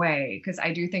certain way, because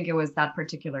I do think it was that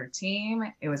particular team.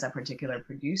 It was a particular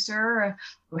producer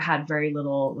who had very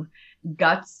little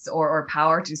guts or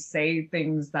power to say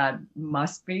things that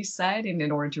must be said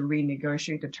in order to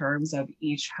renegotiate the terms of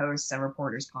each host and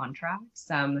reporter's contracts.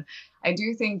 I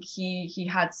do think he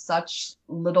had such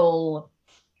little,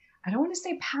 I don't want to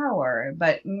say power,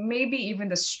 but maybe even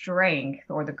the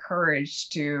strength or the courage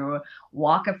to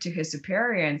walk up to his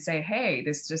superior and say, hey,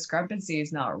 this discrepancy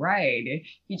is not right.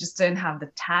 He just didn't have the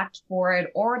tact for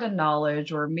it, or the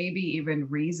knowledge, or maybe even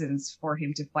reasons for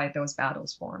him to fight those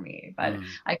battles for me. But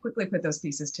I quickly put those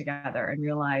pieces together and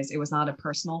realized it was not a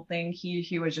personal thing.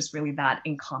 He was just really that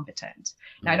incompetent.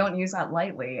 And I don't use that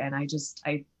lightly. And I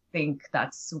think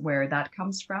that's where that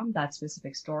comes from, that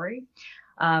specific story.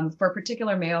 For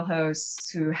particular male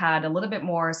hosts who had a little bit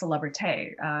more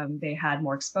celebrity, they had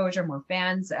more exposure, more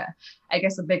fans. I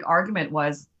guess the big argument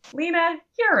was, Lena,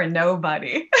 you're a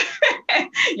nobody.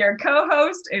 Your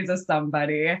co-host is a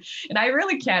somebody. And I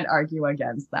really can't argue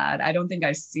against that. I don't think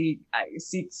I seek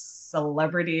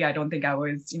celebrity. I don't think I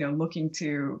was, looking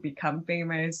to become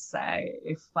famous.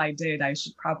 If I did, I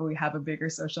should probably have a bigger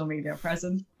social media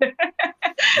presence.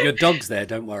 Your dog's there,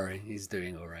 don't worry. He's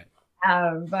doing all right.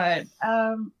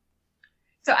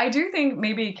 So I do think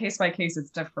maybe case by case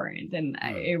it's different, and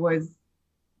it was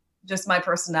just my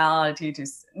personality to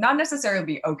not necessarily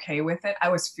be okay with it. I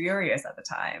was furious at the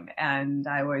time, and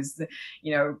I was,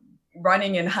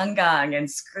 running in Hanggang and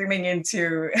screaming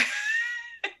into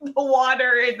the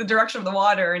water in the direction of the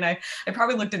water. And I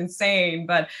probably looked insane,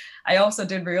 but I also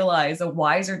did realize a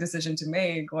wiser decision to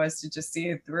make was to just see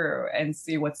it through and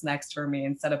see what's next for me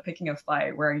instead of picking a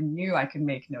fight where I knew I could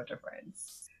make no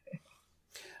difference.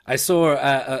 I saw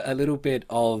a little bit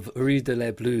of Rue de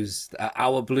la Blues,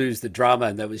 Our Blues, the drama,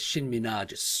 and there was Shin Mina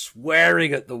just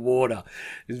swearing at the water.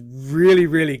 It was really,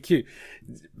 really cute.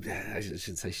 I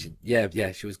should say,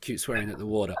 she was cute swearing at the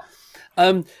water.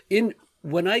 In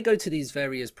When I go to these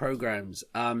various programs,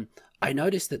 I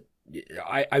noticed that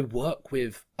I work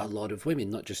with a lot of women,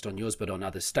 not just on yours, but on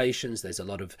other stations. There's a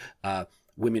lot of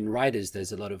women writers.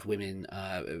 There's a lot of women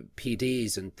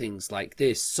PDs and things like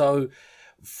this. So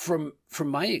from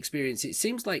my experience, it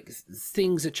seems like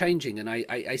things are changing, and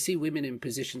I see women in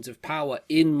positions of power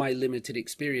in my limited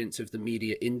experience of the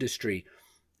media industry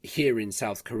here in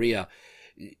South Korea.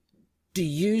 Do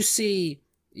you see,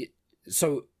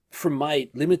 so from my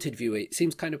limited view, it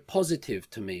seems kind of positive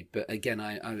to me, but again,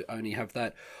 I only have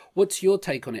that. What's your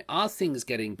take on it? Are things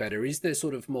getting better? Is there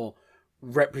sort of more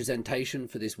representation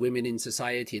for this women in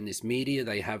society, in this media?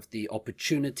 They have the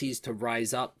opportunities to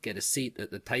rise up, get a seat at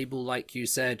the table, like you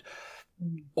said,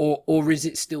 or is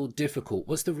it still difficult?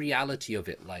 What's the reality of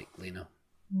it like, Lena?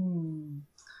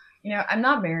 I'm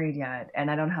not married yet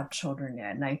and I don't have children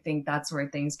yet. And I think that's where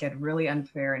things get really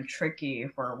unfair and tricky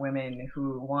for women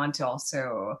who want to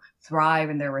also thrive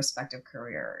in their respective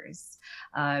careers.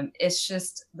 It's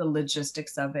just the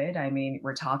logistics of it. I mean,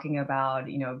 we're talking about,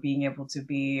 being able to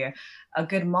be a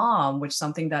good mom, which is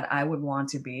something that I would want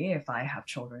to be if I have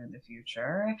children in the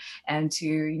future, and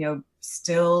to,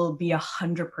 still be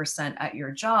 100% at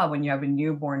your job when you have a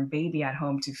newborn baby at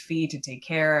home to feed, to take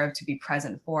care of, to be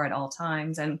present for at all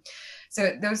times. And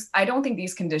so I don't think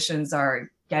these conditions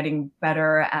are getting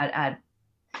better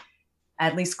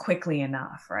at least quickly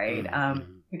enough, right?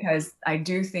 Because I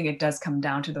do think it does come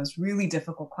down to those really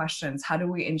difficult questions. How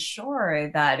do we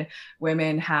ensure that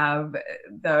women have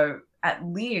at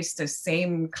least the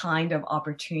same kind of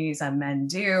opportunities that men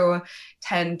do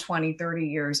 10, 20, 30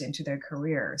 years into their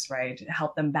careers, right? To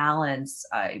help them balance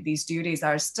these duties that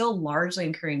are still largely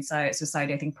in Korean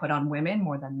society, I think, put on women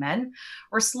more than men.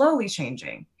 We're slowly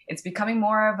changing. It's becoming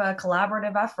more of a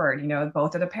collaborative effort.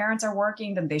 Both of the parents are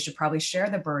working, then they should probably share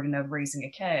the burden of raising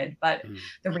a kid. But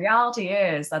the reality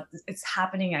is that it's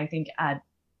happening, I think, at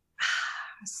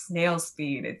snail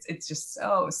speed. It's just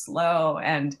so slow.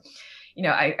 And,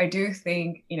 I do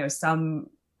think, some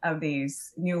of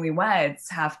these newlyweds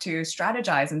have to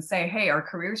strategize and say, hey, our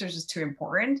careers are just too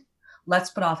important.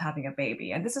 Let's put off having a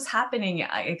baby. And this is happening,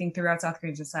 I think, throughout South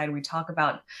Korean society. We talk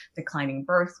about declining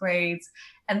birth rates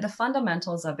and the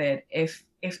fundamentals of it. If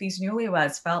these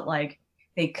newlyweds felt like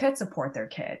they could support their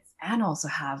kids and also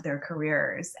have their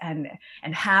careers and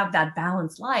have that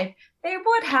balanced life, they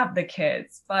would have the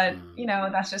kids. But,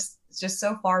 that's just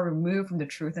so far removed from the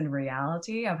truth and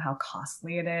reality of how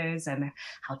costly it is and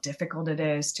how difficult it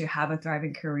is to have a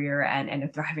thriving career and a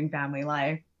thriving family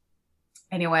life.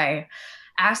 Anyway,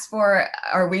 as for,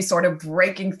 are we sort of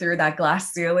breaking through that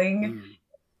glass ceiling?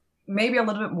 Maybe a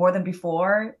little bit more than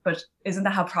before, but isn't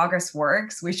that how progress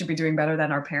works? We should be doing better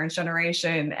than our parents'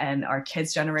 generation, and our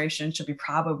kids' generation should be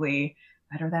probably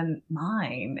better than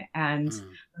mine. And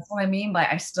that's what I mean by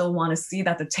I still want to see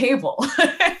at the table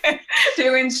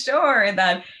to ensure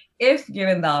that if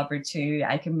given the opportunity,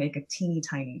 I can make a teeny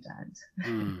tiny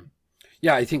dent.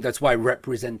 Yeah, I think that's why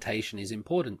representation is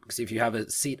important, because if you have a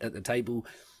seat at the table,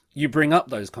 you bring up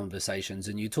those conversations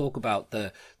and you talk about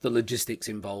the logistics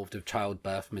involved of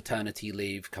childbirth, maternity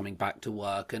leave, coming back to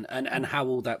work, and how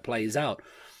all that plays out.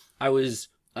 I was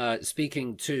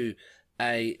speaking to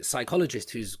a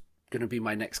psychologist who's going to be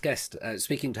my next guest,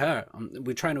 speaking to her.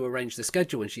 We're trying to arrange the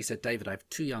schedule, and she said, David, I have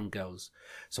 2 young girls,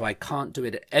 so I can't do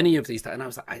it at any of these. And I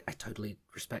was like, I totally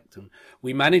respect them.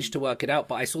 We managed to work it out,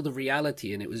 but I saw the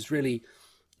reality, and it was really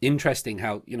interesting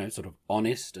how, sort of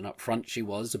honest and upfront she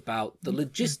was about the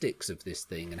logistics of this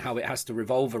thing and how it has to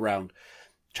revolve around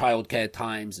childcare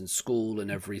times and school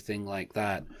and everything like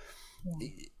that. Yeah.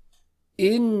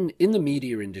 In the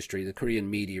media industry, the Korean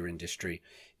media industry,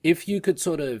 if you could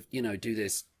sort of, do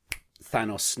this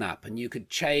Thanos snap and you could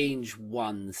change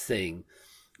one thing,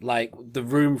 like the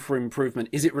room for improvement,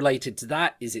 is it related to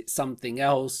that? Is it something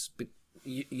else?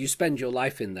 You spend your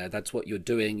life in there. That's what you're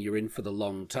doing. You're in for the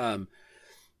long term.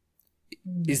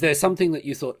 Is there something that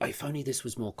you thought, oh, if only this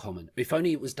was more common, if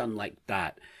only it was done like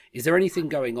that? Is there anything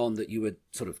going on that you would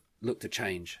sort of look to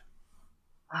change?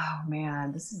 Oh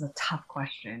man, this is a tough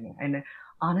question. And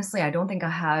honestly, I don't think I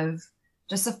have.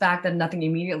 Just the fact that nothing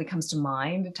immediately comes to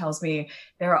mind tells me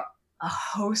there are a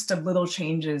host of little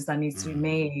changes that needs to be Mm,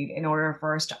 made in order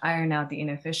for us to iron out the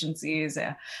inefficiencies.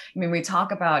 I mean, we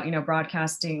talk about,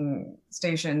 broadcasting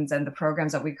stations and the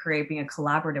programs that we create being a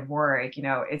collaborative work.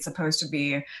 It's supposed to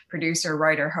be producer,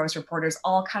 writer, host, reporters,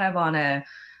 all kind of on a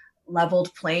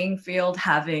leveled playing field,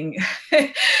 having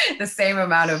the same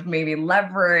amount of maybe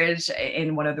leverage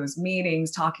in one of those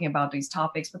meetings, talking about these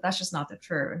topics, but that's just not the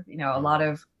truth. A lot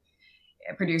mm, of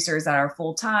producers that are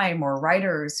full time, or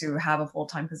writers who have a full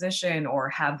time position or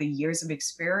have the years of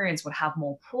experience would have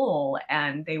more pull,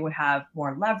 and they would have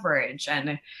more leverage,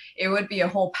 and it would be a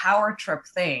whole power trip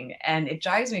thing. And it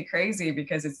drives me crazy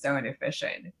because it's so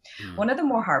inefficient. mm, One of the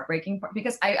more heartbreaking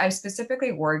because I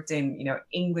specifically worked in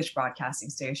English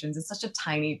broadcasting stations. It's such a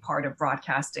tiny part of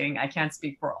broadcasting. I can't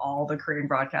speak for all the Korean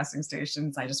broadcasting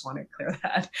stations. I just want to clear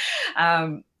that.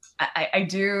 um, I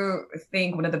do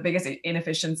think one of the biggest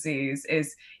inefficiencies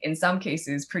is, in some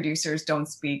cases, producers don't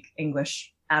speak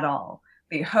English at all.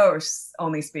 The hosts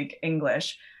only speak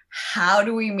English. How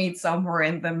do we meet somewhere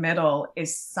in the middle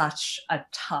is such a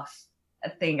tough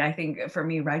thing, I think, for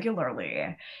me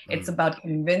regularly. It's mm, about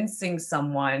convincing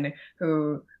someone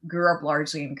who grew up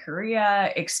largely in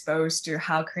Korea, exposed to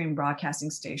how Korean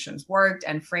broadcasting stations worked,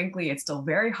 and frankly, it's still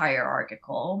very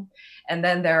hierarchical. And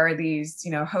then there are these,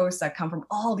 hosts that come from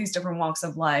all these different walks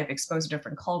of life, exposed to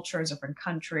different cultures, different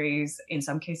countries. In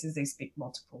some cases, they speak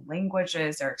multiple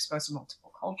languages, they're exposed to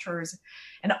multiple cultures.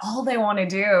 And all they want to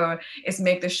do is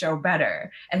make the show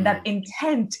better. And that mm.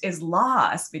 intent is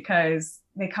lost because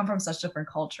they come from such different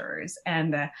cultures.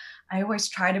 And I always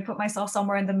try to put myself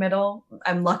somewhere in the middle.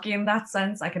 I'm lucky in that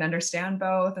sense. I can understand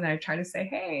both. And I try to say,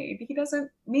 hey, he doesn't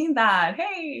mean that.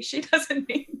 Hey, she doesn't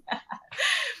mean that.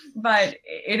 But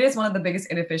it is one of the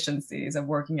biggest inefficiencies of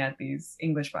working at these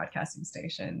English broadcasting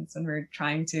stations. And we're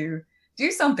trying to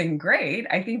do something great.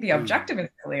 I think the Mm. objective is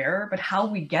clear, but how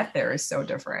we get there is so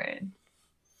different.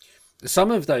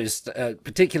 Some of those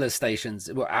particular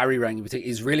stations, well, Arirang in particular,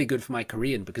 is really good for my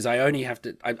Korean because I only have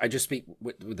to, I just speak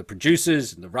with the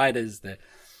producers and the writers,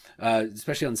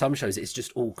 especially on some shows, it's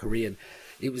just all Korean.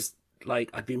 It was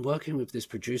like, I've been working with this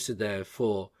producer there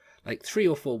for like 3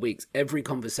 or 4 weeks, every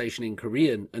conversation in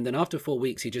Korean. And then after 4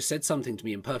 weeks, he just said something to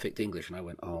me in perfect English. And I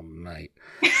went, oh, mate,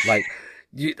 like,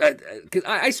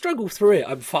 I struggle through it.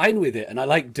 I'm fine with it, and I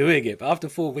like doing it. But after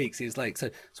 4 weeks, he was like, "So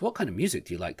what kind of music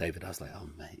do you like, David?" I was like, "Oh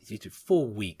mate, you do 4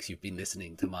 weeks. You've been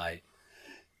listening to my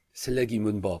Selegi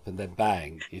Moonbop, and then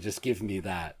bang, you just give me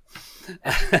that."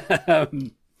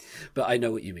 um, but I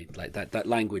know what you mean, like that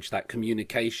language, that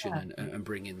communication, Yeah. and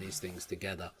bringing these things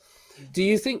together. Do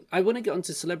you think I want to get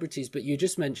onto celebrities? But you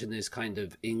just mentioned this kind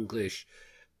of English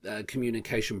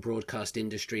communication broadcast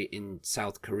industry in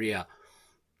South Korea.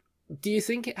 Do you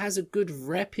think it has a good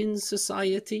rep in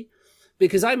society?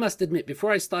 Because I must admit,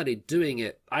 before I started doing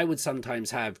it, I would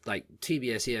sometimes have like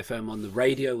TBS EFM on the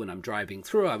radio when I'm driving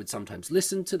through. I would sometimes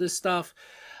listen to the stuff.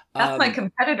 That's my Um,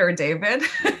 competitor, David.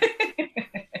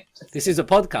 this is a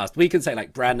podcast. We can say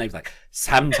like brand names like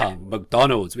Samsung,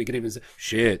 McDonald's. We can even say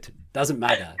shit. Doesn't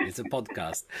matter. It's a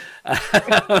podcast.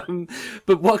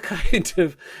 But what kind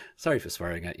of, sorry for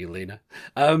swearing at you, Lena.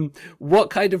 What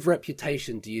kind of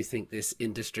reputation do you think this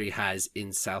industry has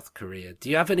in South Korea? Do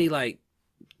you have any like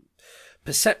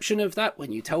perception of that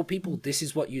when you tell people this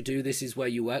is what you do, this is where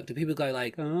you work? Do people go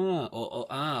like, ah, or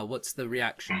ah, what's the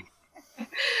reaction?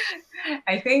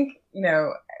 I think,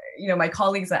 my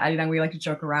colleagues at Arirang, we like to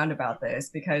joke around about this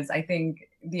because I think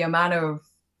the amount of,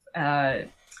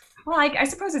 well, I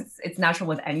suppose it's natural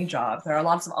with any job. There are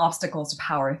lots of obstacles to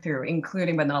power through,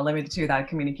 including but not limited to that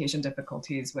communication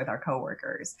difficulties with our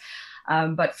coworkers.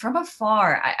 But from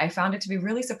afar, I found it to be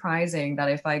really surprising that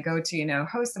if I go to,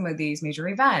 host some of these major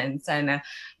events, and,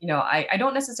 I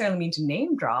don't necessarily mean to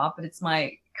name drop, but it's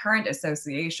my current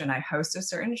association. I host a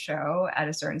certain show at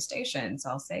a certain station. So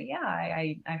I'll say, yeah,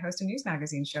 I host a news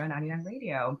magazine show on 99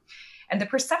 Radio. And the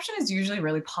perception is usually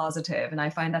really positive, and I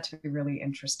find that to be really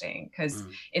interesting because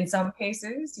Mm, in some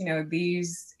cases,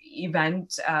 these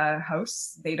event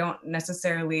hosts, they don't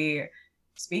necessarily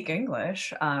speak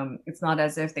English. It's not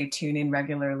as if they tune in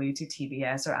regularly to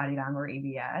TBS or Arirang or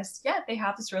EBS. Yet they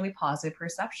have this really positive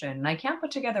perception. And I can't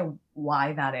put together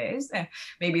why that is.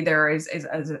 Maybe there is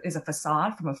a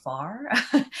facade from afar.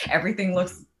 Everything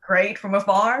looks great from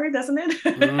afar, doesn't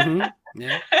mm-hmm. it?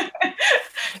 Yeah.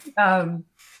 um,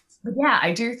 but yeah,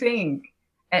 I do think,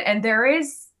 and there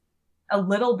is a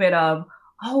little bit of,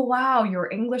 oh wow,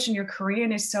 your English and your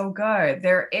Korean is so good.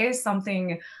 There is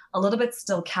something a little bit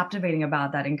still captivating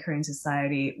about that in Korean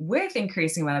society, with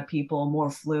increasing amount of people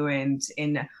more fluent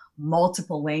in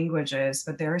multiple languages,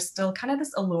 but there is still kind of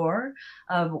this allure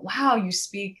of, wow, you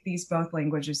speak these both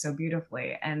languages so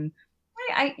beautifully. And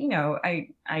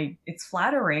it's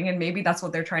flattering, and maybe that's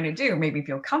what they're trying to do. Maybe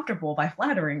feel comfortable by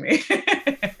flattering me.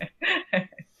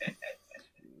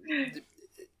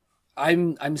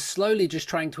 I'm slowly just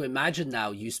trying to imagine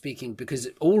now you speaking, because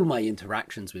all my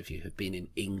interactions with you have been in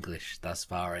English thus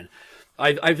far, and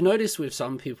I've noticed with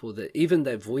some people that even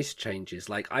their voice changes.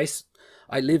 Like I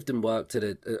lived and worked at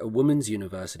a women's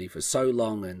university for so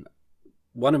long, and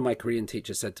one of my Korean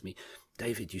teachers said to me,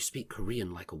 "David, you speak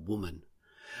Korean like a woman."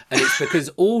 And it's because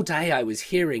all day I was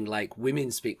hearing like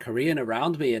women speak Korean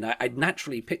around me, and I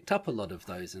naturally picked up a lot of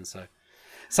those. And so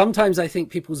sometimes I think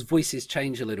people's voices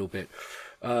change a little bit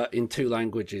in two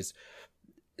languages.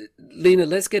 Lena,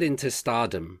 let's get into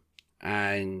stardom.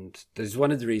 And there's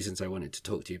one of the reasons I wanted to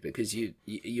talk to you, because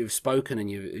you've spoken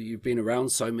and you've been around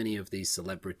so many of these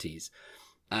celebrities,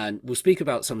 and we'll speak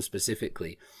about some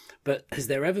specifically. But has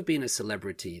there ever been a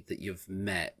celebrity that you've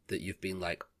met that you've been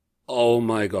like, oh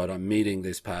my God, I'm meeting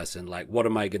this person. Like, what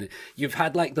am I going to... You've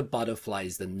had like the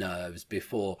butterflies, the nerves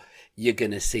before you're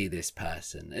going to see this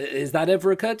person. Has that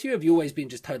ever occurred to you? Have you always been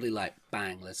just totally like,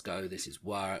 bang, let's go, this is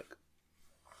work?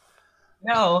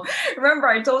 No, remember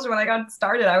I told you when I got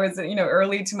started, I was,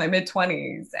 early to my mid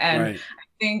 20s. And Right.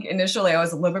 I think initially I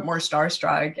was a little bit more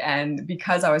starstruck. And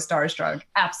because I was starstruck,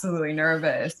 absolutely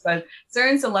nervous. But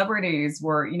certain celebrities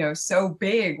were, so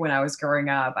big when I was growing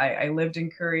up. I lived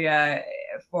in Korea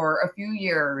for a few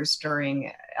years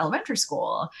during elementary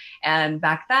school. And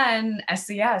back then,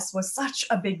 SES was such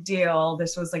a big deal.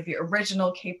 This was like the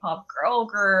original K-pop girl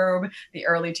group, the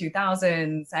early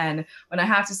 2000s. And when I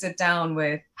have to sit down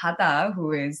with Hada,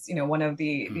 who is, one of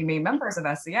the main members of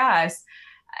SES,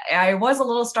 I was a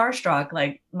little starstruck.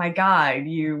 Like, my God,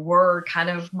 you were kind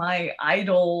of my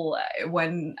idol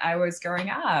when I was growing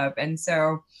up. And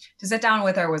so to sit down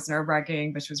with her was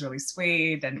nerve-wracking, but she was really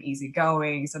sweet and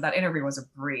easygoing. So that interview was a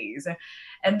breeze.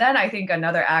 And then I think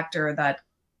another actor that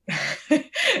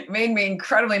made me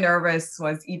incredibly nervous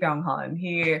was Lee Byung-hun.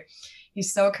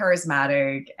 He's so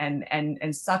charismatic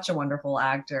and such a wonderful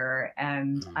actor.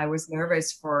 And I was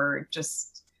nervous for just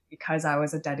because I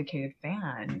was a dedicated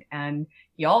fan. And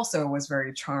he also was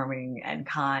very charming and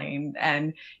kind.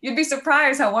 And you'd be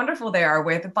surprised how wonderful they are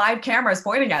with 5 cameras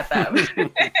pointing at them.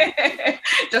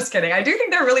 Just kidding. I do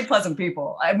think they're really pleasant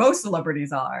people. Most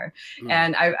celebrities are.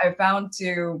 And I found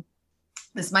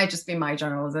this might just be my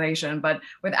generalization, but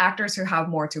with actors who have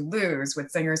more to lose,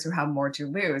 with singers who have more to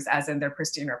lose, as in their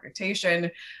pristine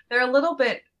reputation, they're a little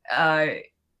bit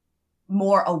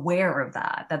more aware of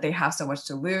that they have so much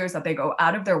to lose, that they go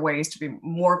out of their ways to be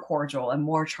more cordial and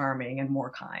more charming and more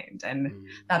kind. And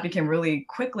that became really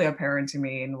quickly apparent to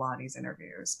me in a lot of these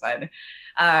interviews. But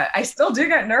I still do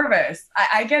get nervous.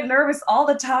 I get nervous all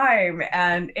the time.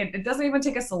 And it doesn't even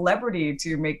take a celebrity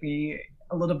to make me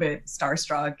a little bit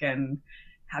starstruck and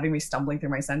having me stumbling through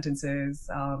my sentences.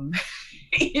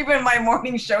 Even my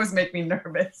morning shows make me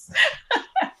nervous.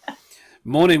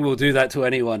 Morning will do that to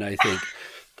anyone, I think.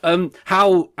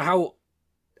 How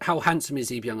handsome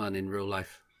is Lee Byung-hun in real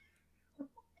life?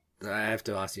 I have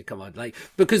to ask you, come on, like,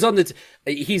 because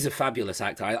he's a fabulous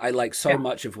actor. I like so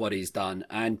much of what he's done,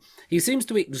 and he seems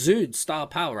to exude star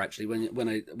power. Actually, when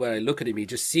I look at him, he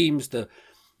just seems to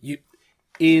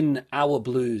in Our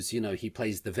Blues, he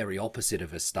plays the very opposite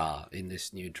of a star in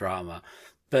this new drama,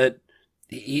 but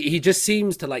he just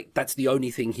seems to, like, that's the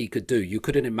only thing he could do. You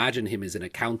couldn't imagine him as an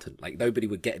accountant. Like, nobody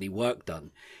would get any work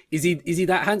done. Is he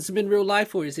that handsome in real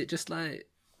life, or is it just like,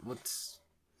 what's...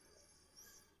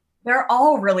 They're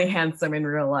all really handsome in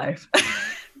real life.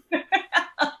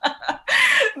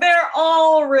 They're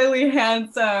all really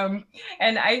handsome.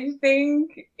 And I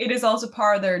think it is also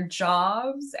part of their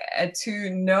jobs to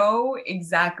know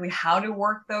exactly how to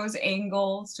work those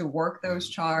angles, to work those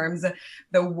charms,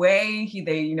 the way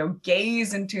they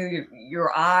gaze into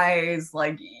your eyes.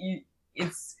 Like,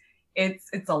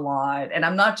 it's a lot. And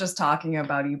I'm not just talking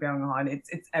about Lee Byung-hun,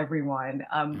 it's everyone.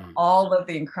 All of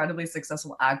the incredibly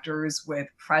successful actors with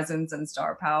presence and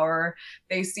star power,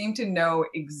 they seem to know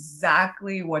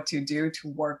exactly what to do to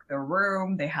work the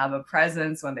room. They have a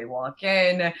presence when they walk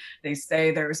in. They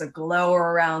say there's a glow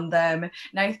around them.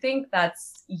 And I think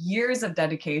that's years of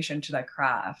dedication to that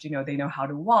craft. They know how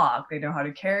to walk, they know how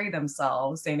to carry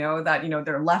themselves, they know that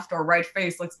their left or right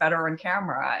face looks better on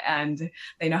camera, and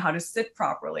they know how to sit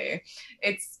properly.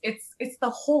 It's the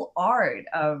whole art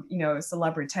of,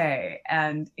 celebrity,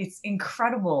 and it's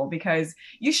incredible because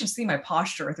you should see my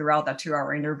posture throughout that 2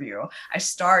 hour interview. I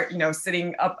start,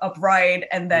 sitting upright,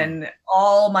 and then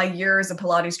all my years of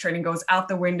Pilates training goes out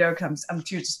the window because I'm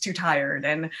just too tired,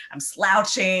 and I'm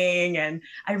slouching, and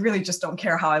I really just don't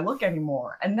care how I look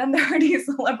anymore. And then there are these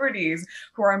celebrities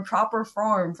who are in proper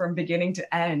form from beginning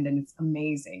to end, and it's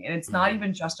amazing. And it's not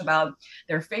even just about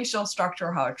their facial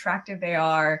structure, how attractive they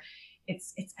are.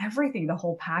 It's everything, the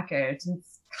whole package.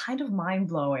 It's kind of mind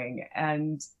blowing.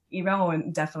 And Eva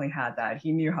Owen definitely had that.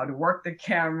 He knew how to work the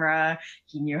camera.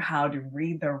 He knew how to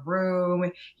read the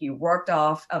room. He worked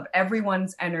off of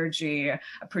everyone's energy. A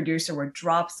producer would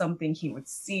drop something, he would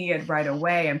see it right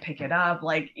away and pick it up.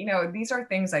 Like, these are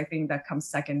things I think that come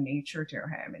second nature to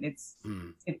him. And it's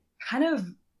kind of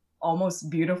almost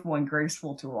beautiful and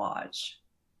graceful to watch.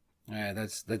 Yeah,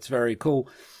 that's very cool.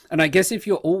 And I guess if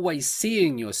you're always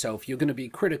seeing yourself, you're going to be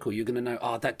critical. You're going to know,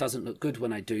 oh, that doesn't look good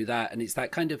when I do that. And it's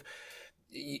that kind of,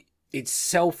 it's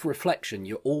self-reflection.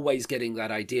 You're always getting that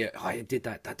idea, oh, I did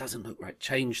that, that doesn't look right,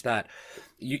 change that.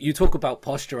 You talk about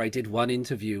posture. I did one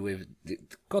interview with,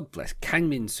 God bless, Kang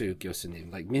Min-soo,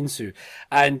 Gyosunim, like Min-soo.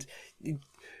 And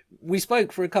we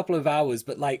spoke for a couple of hours,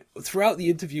 but like throughout the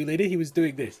interview later, he was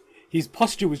doing this. His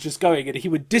posture was just going, and he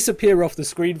would disappear off the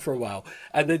screen for a while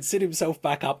and then sit himself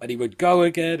back up, and he would go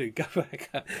again and go back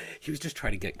up. He was just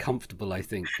trying to get comfortable, I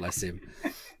think, bless him.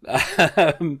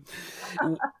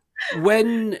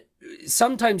 When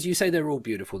sometimes you say they're all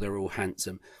beautiful, they're all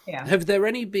handsome. Yeah. Has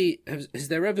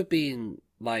there ever been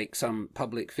like some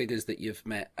public figures that you've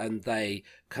met and they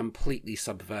completely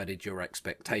subverted your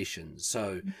expectations?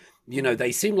 So,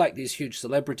 they seem like these huge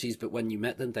celebrities, but when you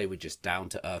met them, they were just down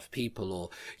to earth people, or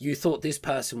you thought this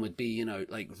person would be,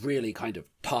 like really kind of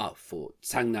tough or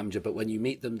sangnamja, but when you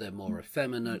meet them, they're more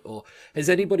effeminate. Or has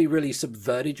anybody really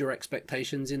subverted your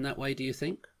expectations in that way, do you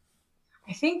think?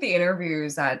 I think the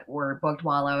interviews that were booked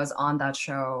while I was on that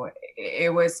show,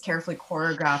 it was carefully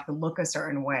choreographed to look a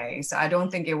certain way. So I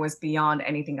don't think it was beyond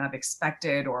anything I've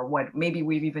expected or what maybe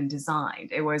we've even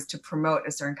designed. It was to promote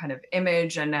a certain kind of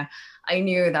image. And I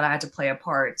knew that I had to play a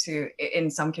part to, in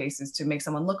some cases, to make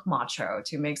someone look macho,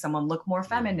 to make someone look more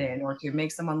feminine, or to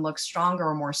make someone look stronger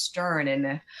or more stern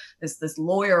in this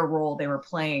lawyer role they were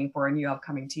playing for a new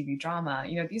upcoming TV drama.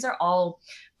 These are all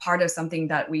part of something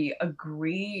that we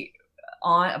agree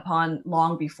upon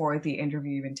long before the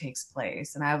interview even takes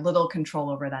place, and I have little control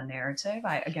over that narrative.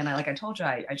 Like I told you,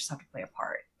 I just have to play a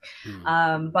part.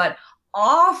 But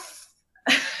off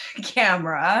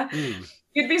camera,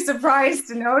 you'd be surprised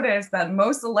to notice that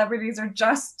most celebrities are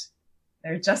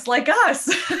they're just like us.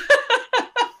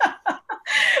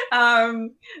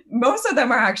 Most of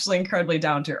them are actually incredibly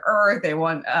down to earth. They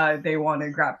want to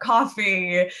grab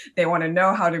coffee. They want to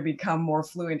know how to become more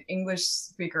fluent English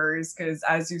speakers, because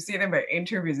as you see them at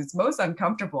interviews, it's most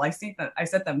uncomfortable. I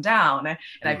set them down and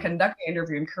I conduct the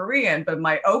interview in Korean, but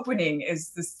my opening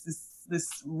is this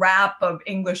rap of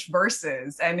English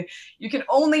verses, and you can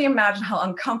only imagine how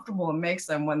uncomfortable it makes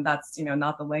them when that's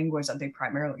not the language that they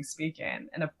primarily speak in.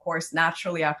 And of course,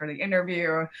 naturally after the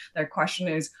interview, their question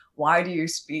is, why do you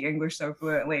speak English so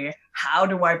fluently? How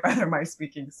do I better my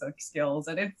speaking skills?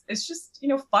 And it's just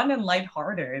fun and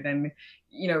lighthearted. And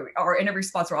our interview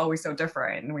spots are always so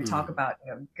different, and we talk about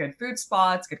good food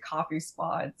spots, good coffee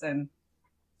spots, and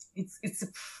it's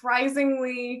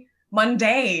surprisingly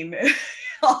mundane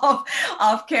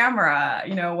off camera,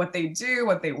 what they do,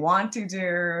 what they want to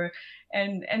do.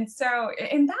 And so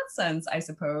in that sense, I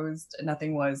suppose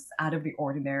nothing was out of the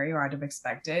ordinary or out of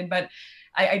expected. But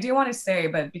I do want to say,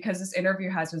 but because this interview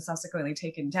has been subsequently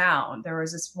taken down, there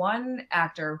was this one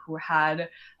actor who had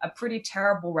a pretty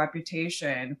terrible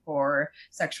reputation for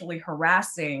sexually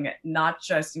harassing not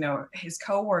just, his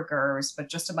coworkers, but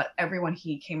just about everyone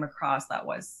he came across that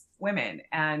was women.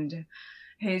 And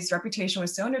his reputation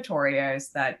was so notorious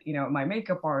that, my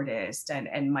makeup artist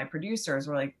and my producers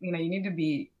were like, you need to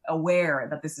be aware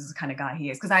that this is the kind of guy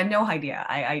he is. Because I had no idea.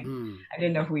 I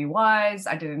didn't know who he was.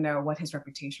 I didn't know what his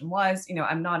reputation was.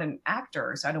 I'm not an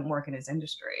actor, so I don't work in his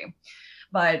industry.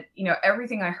 But,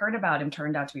 everything I heard about him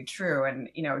turned out to be true. And,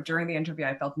 during the interview,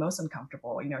 I felt most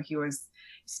uncomfortable. He was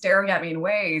staring at me in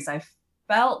ways I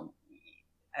felt,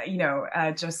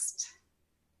 just...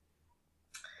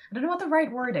 I don't know what the right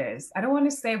word is. I don't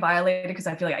want to say violated, because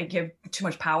I feel like I give too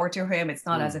much power to him. It's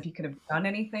not as if he could have done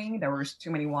anything. There were too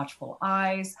many watchful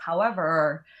eyes.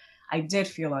 However, I did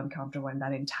feel uncomfortable in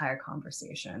that entire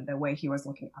conversation, the way he was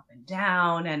looking up and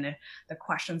down and the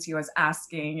questions he was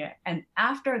asking. And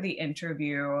after the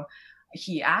interview,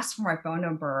 he asked for my phone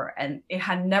number, and it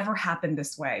had never happened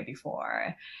this way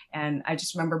before. And I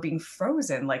just remember being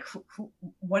frozen, like,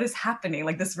 what is happening?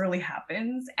 Like, this really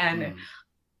happens? And Mm,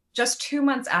 just 2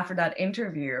 months after that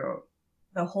interview,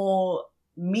 the whole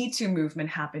Me Too movement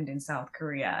happened in South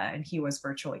Korea, and he was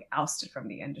virtually ousted from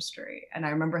the industry. And I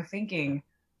remember thinking,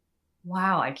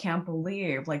 wow, I can't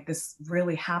believe like this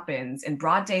really happens in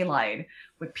broad daylight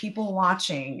with people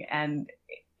watching. And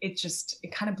it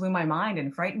kind of blew my mind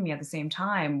and frightened me at the same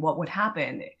time. What would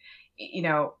happen,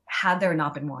 had there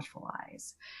not been watchful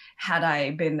eyes, had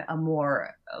I been a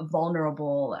more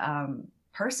vulnerable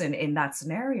person in that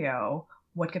scenario,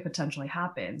 what could potentially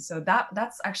happen? So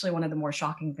that's actually one of the more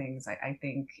shocking things I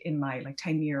think in my like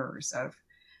 10 years of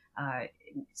uh,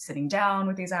 sitting down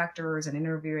with these actors and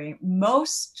interviewing.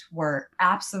 Most were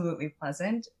absolutely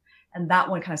pleasant, and that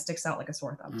one kind of sticks out like a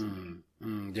sore thumb to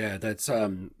me. yeah, that's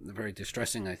very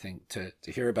distressing, I think, to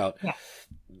hear about. Yeah.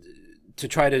 To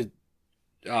try to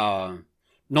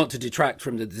not to detract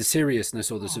from the seriousness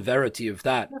or the severity of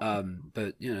that,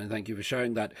 but thank you for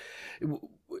sharing that.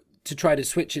 To try to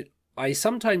switch it, I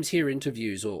sometimes hear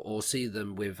interviews or see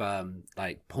them with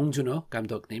like Bong Joon-ho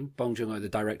감독님, Bong Joon-ho, the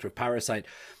director of Parasite,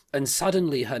 and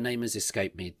suddenly her name has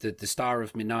escaped me. The star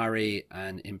of Minari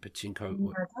and In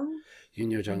Pachinko,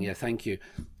 Yoon Yo-jung. Yeah, thank you.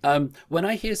 When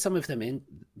I hear some of them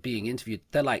being interviewed,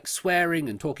 they're like swearing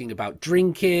and talking about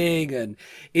drinking, and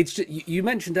it's just, you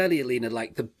mentioned earlier, Lena,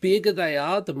 like the bigger they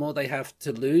are, the more they have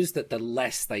to lose, that the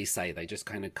less they say. They just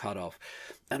kind of cut off.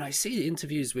 And I see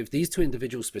interviews with these two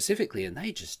individuals specifically, and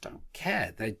they just don't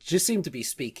care. They just seem to be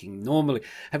speaking normally.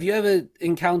 Have you ever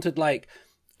encountered like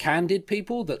candid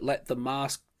people that let the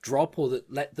mask drop, or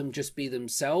that let them just be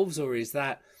themselves, or is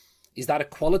that a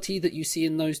quality that you see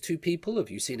in those two people? Have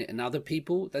you seen it in other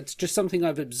people? That's just something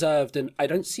I've observed, and I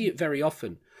don't see it very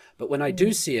often. But when I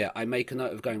do see it, I make a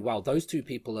note of going, wow, those two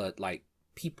people are like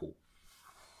people.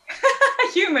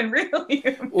 Human, really.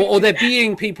 Or they're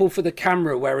being people for the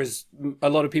camera, whereas a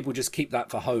lot of people just keep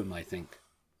that for home, I think.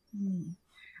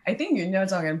 I think Yoon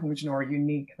Yo-jung and Bong Joon-ho are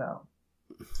unique, though,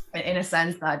 in a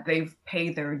sense that they've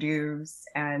paid their dues,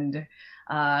 and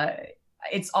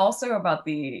it's also about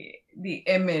the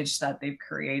image that they've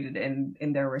created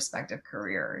in their respective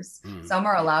careers. Some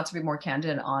are allowed to be more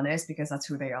candid and honest because that's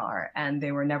who they are, and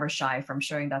they were never shy from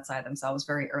showing that side of themselves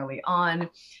very early on.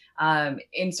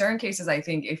 In certain cases, I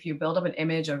think if you build up an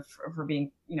image of for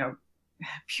being,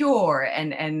 pure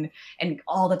and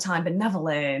all the time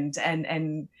benevolent,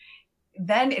 and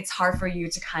then it's hard for you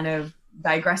to kind of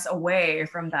digress away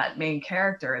from that main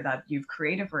character that you've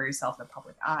created for yourself in the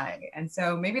public eye. And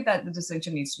so maybe that the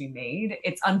distinction needs to be made.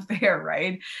 It's unfair,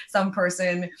 right? Some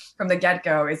person from the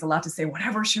get-go is allowed to say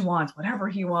whatever she wants, whatever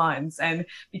he wants. And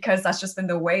because that's just been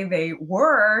the way they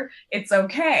were, it's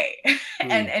okay.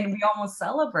 And we almost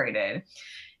celebrate it.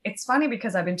 It's funny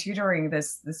because I've been tutoring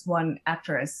this one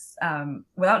actress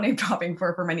without name dropping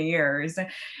for many years.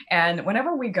 And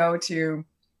whenever we go to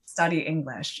study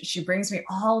English, she brings me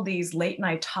all these late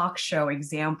night talk show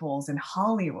examples in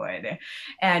Hollywood.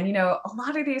 And, a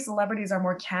lot of these celebrities are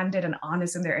more candid and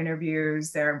honest in their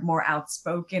interviews. They're more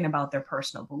outspoken about their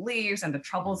personal beliefs and the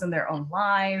troubles in their own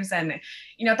lives. And,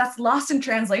 that's lost in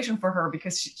translation for her,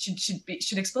 because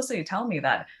she'd explicitly tell me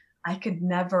that I could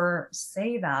never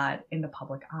say that in the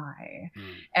public eye.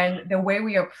 And the way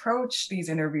we approach these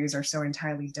interviews are so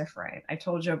entirely different. I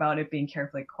told you about it being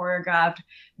carefully choreographed.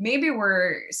 Maybe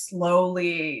we're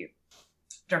slowly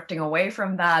drifting away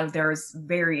from that. There's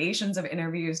variations of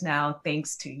interviews now,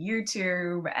 thanks to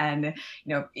YouTube. And,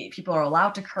 people are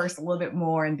allowed to curse a little bit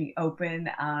more and be open.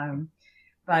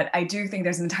 But I do think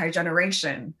there's an entire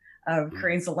generation of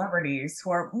Korean celebrities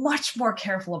who are much more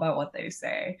careful about what they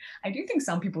say. I do think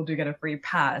some people do get a free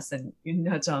pass, and Yoon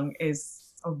Yo-jung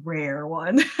is a rare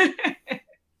one.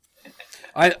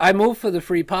 I'm all for the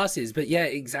free passes, but yeah,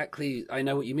 exactly. I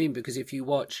know what you mean, because if you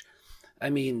watch,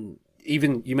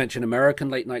 even you mentioned American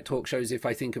late night talk shows. If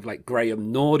I think of like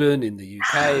Graham Norton in the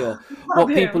UK, or what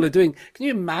people are doing, can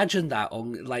you imagine that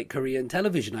on like Korean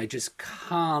television? I just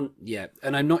can't yet.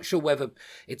 And I'm not sure whether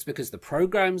it's because the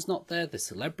program's not there, the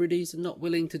celebrities are not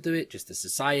willing to do it, just the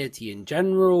society in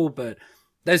general. But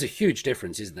there's a huge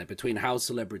difference, isn't there, between how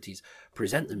celebrities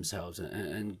present themselves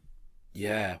and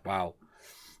yeah, wow.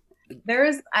 There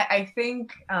is, I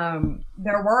think,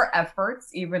 there were efforts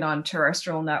even on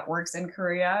terrestrial networks in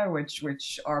Korea,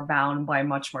 which are bound by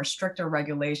much more stricter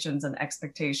regulations and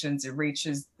expectations. It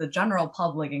reaches the general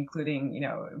public, including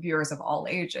viewers of all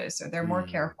ages. So they're more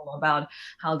careful about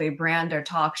how they brand their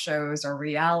talk shows or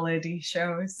reality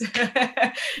shows.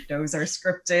 Those are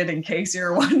scripted, in case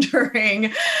you're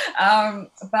wondering.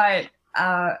 But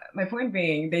My point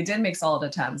being, they did make solid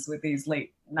attempts with these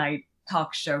late night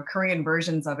talk show Korean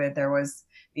versions of it. There was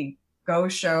the Go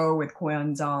Show with Ko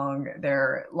Jong.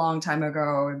 There, long time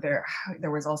ago,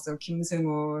 there was also Kim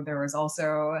Seung-woo. There was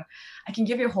also, I can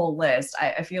give you a whole list.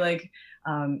 I feel like,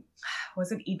 um,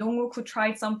 was it Lee Dong-wook who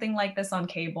tried something like this on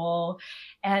cable?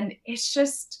 And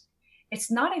it's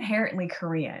not inherently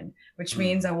Korean, which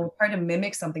means I Mm. will try to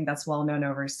mimic something that's well known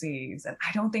overseas. And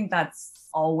I don't think that's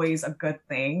always a good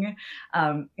thing.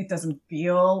 It doesn't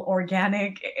feel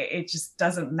organic. It just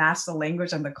doesn't match the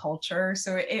language and the culture.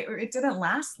 So it didn't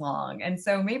last long. And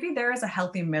so maybe there is a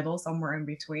healthy middle somewhere in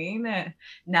between.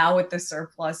 Now, with the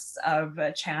surplus of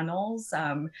channels,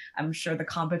 I'm sure the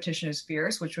competition is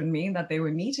fierce, which would mean that they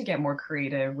would need to get more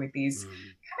creative with these Mm.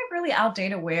 kind of really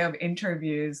outdated way of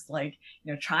interviews, like,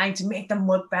 trying to make them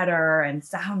look better and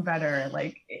sound better.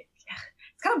 Like, it's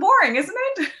kind of boring, isn't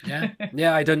Yeah, it?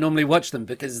 yeah. I don't normally watch them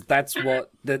because that's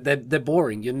what they're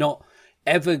boring. You're not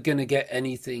ever gonna get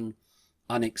anything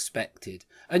unexpected.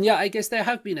 And yeah, I guess there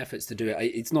have been efforts to do it.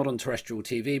 It's not on terrestrial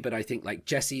TV, but I think like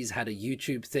Jessie's had a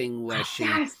YouTube thing where she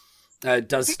Yes.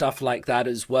 does stuff like that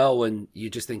as well. And you're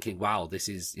just thinking, wow, this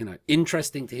is,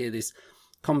 interesting to hear this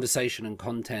conversation and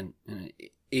content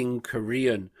in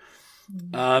Korean.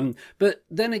 But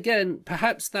then again,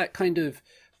 perhaps that kind of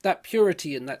that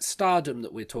purity and that stardom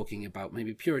that we're talking about,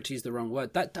 maybe purity is the wrong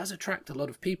word, that does attract a lot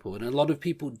of people. And a lot of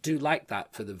people do like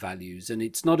that for the values. And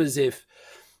it's not as if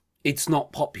it's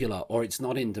not popular or it's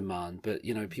not in demand, but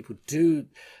people do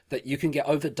that. You can get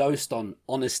overdosed on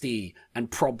honesty and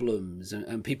problems,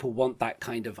 and people want that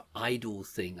kind of idol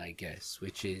thing, I guess,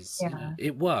 which is, Yeah.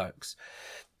 it works.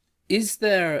 Is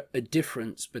there a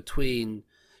difference between,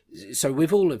 so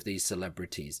with all of these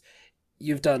celebrities,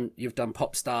 you've done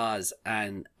pop stars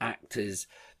and actors,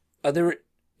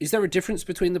 is there a difference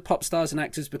between the pop stars and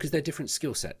actors, because they're different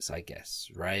skill sets, I guess,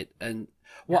 right? And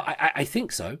well, I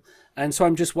think so. And so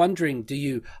I'm just wondering, do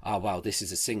you, oh wow, this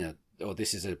is a singer, or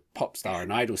this is a pop star,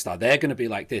 an idol star, they're going to be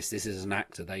like this is an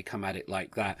actor, they come at it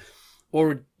like that?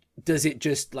 Or does it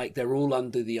just like they're all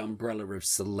under the umbrella of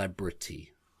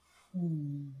celebrity?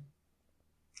 Hmm.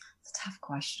 It's a tough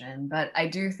question, but I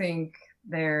do think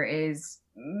there is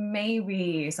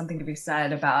maybe something to be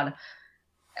said about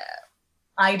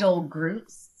idol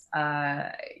groups.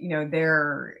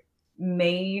 They're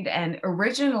made and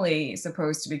originally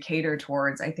supposed to be catered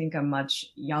towards, I think, a much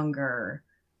younger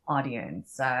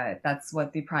audience. That's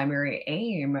what the primary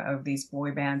aim of these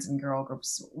boy bands and girl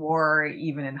groups were,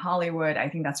 even in Hollywood. I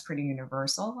think that's pretty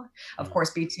universal. Of Mm.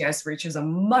 course, BTS reaches a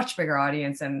much bigger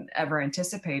audience than ever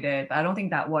anticipated, but I don't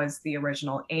think that was the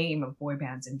original aim of boy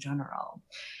bands in general.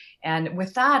 And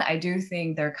with that, I do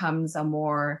think there comes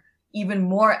a even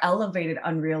more elevated,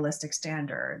 unrealistic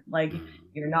standard. Like, Mm.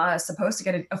 you're not supposed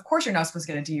to of course, you're not supposed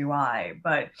to get a DUI,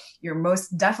 but you're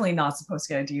most definitely not supposed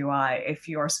to get a DUI if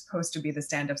you are supposed to be the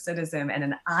stand up citizen and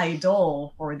an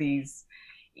idol for these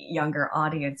younger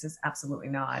audiences. Absolutely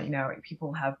not.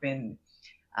 People have been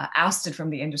ousted from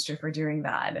the industry for doing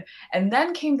that. And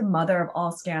then came the mother of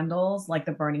all scandals, like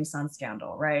the Burning Sun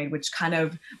scandal, right? Which kind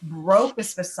of broke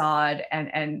this facade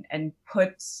and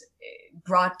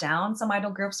brought down some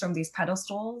idol groups from these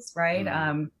pedestals, right?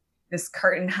 Mm. This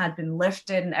curtain had been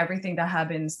lifted, and everything that had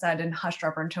been said in hushed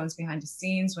rubber tones behind the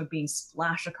scenes was being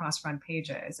splashed across front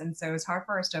pages. And so it's hard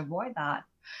for us to avoid that.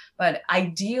 But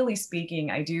ideally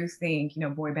speaking, I do think,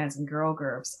 boy bands and girl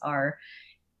groups are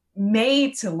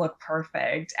made to look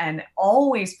perfect and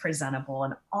always presentable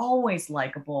and always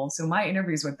likable. So my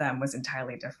interviews with them was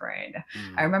entirely different.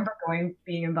 I Mm. remember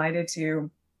being invited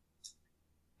to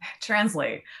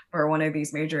translate for one of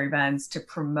these major events to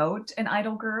promote an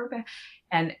idol group,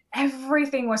 and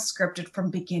everything was scripted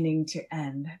from beginning to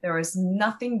end. There was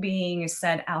nothing being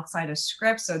said outside a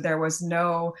script, so there was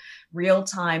no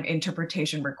real-time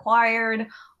interpretation required.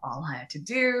 All I had to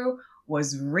do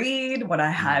was read what I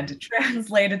had Mm.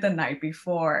 translated the night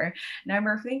before. And I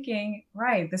remember thinking,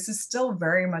 right, this is still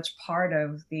very much part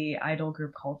of the idol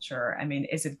group culture. I mean,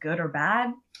 is it good or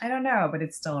bad? I don't know, but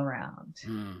it's still around.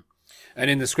 Mm. And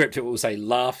in the script, it will say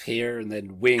laugh here and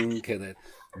then wink and then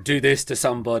do this to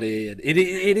somebody. And it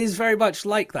is very much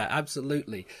like that.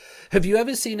 Absolutely. Have you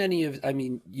ever seen any of, I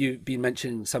mean, you've been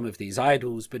mentioning some of these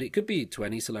idols, but it could be to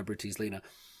any celebrities, Lena.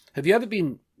 Have you ever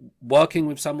been working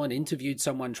with someone, interviewed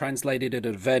someone, translated at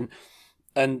an event,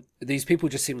 and these people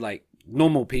just seem like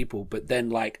normal people, but then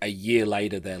like a year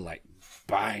later, they're like,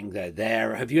 bang, they're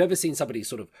there. Have you ever seen somebody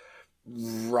sort of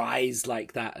rise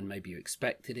like that, and maybe you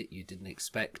expected it, you didn't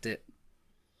expect it?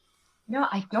 No,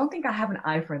 I don't think I have an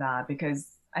eye for that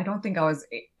because I don't think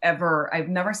I've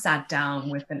never sat down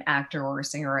with an actor or a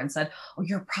singer and said, oh,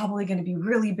 you're probably going to be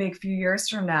really big a few years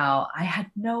from now. I had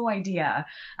no idea.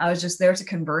 I was just there to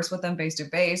converse with them face to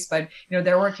face. But,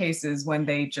 there were cases when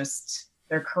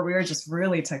their career just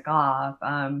really took off.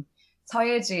 Seo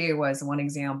Ye-ji was one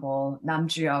example. Nam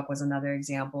Joo-hyuk was another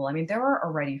example. I mean, they were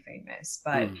already famous,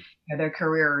 but their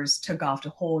careers took off to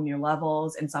whole new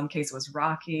levels. In some cases, it was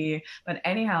rocky. But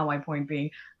anyhow, my point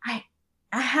being, I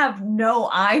have no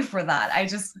eye for that.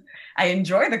 I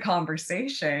enjoy the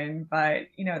conversation, but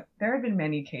there have been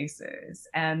many cases,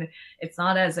 and it's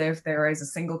not as if there is a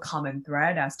single common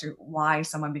thread as to why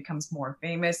someone becomes more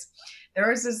famous.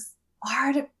 There is this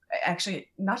art, actually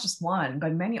not just one,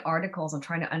 but many articles on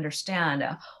trying to understand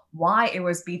why it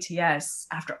was BTS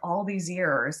after all these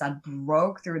years that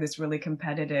broke through this really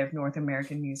competitive North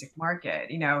American music market.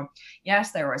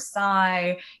 Yes, there was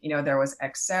Psy, there was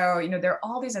EXO, there are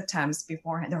all these attempts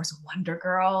beforehand. There was Wonder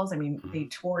Girls. I mean, they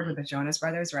toured with the Jonas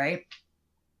Brothers, right?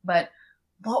 But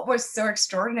what was so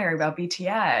extraordinary about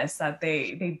BTS that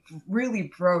they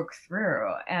really broke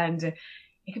through? And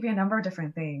it could be a number of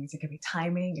different things. It could be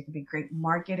timing. It could be great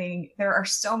marketing. There are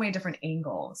so many different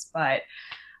angles, but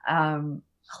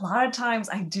a lot of times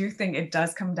I do think it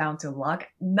does come down to luck,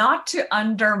 not to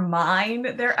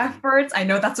undermine their efforts. I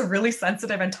know that's a really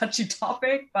sensitive and touchy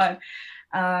topic, but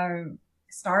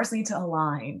stars need to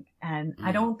align. And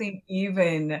I don't think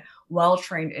even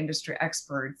well-trained industry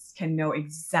experts can know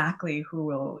exactly who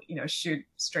will, shoot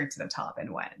straight to the top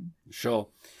and when. Sure.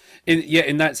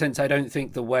 In that sense, I don't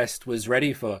think the West was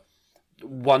ready for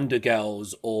Wonder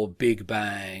Girls or Big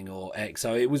Bang or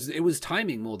EXO. It was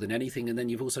timing more than anything. And then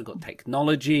you've also got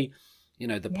technology,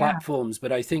 the platforms.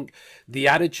 But I think the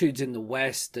attitudes in the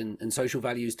West and social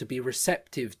values to be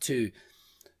receptive to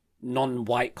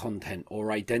non-white content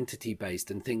or identity based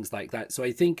and things like that. So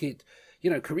I think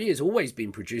Korea's always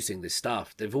been producing this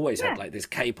stuff. They've always had like this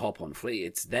K-pop on Fleet.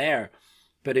 It's there,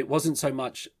 but it wasn't so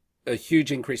much a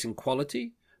huge increase in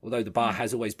quality, although the bar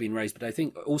has always been raised. But I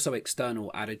think also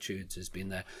external attitudes has been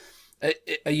there.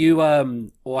 Are you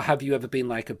or have you ever been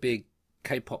like a big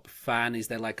K-pop fan? Is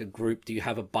there like a group? Do you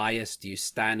have a bias? Do you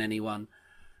stan anyone?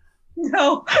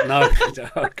 No. Okay.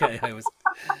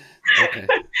 Okay.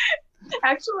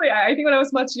 Actually, I think when I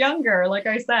was much younger, like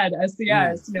I said,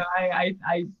 SCS,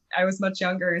 I was much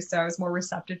younger, so I was more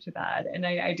receptive to that. And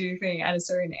I do think at a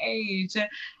certain age,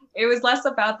 it was less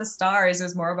about the stars, it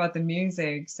was more about the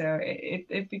music. So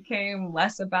it became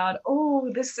less about,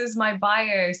 oh, this is my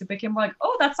bias. It became like,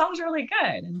 oh, that song's really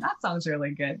good. And that song's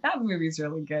really good. That movie's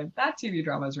really good. That TV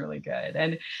drama is really good.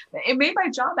 And it made my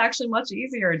job actually much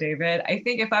easier, David. I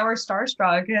think if I were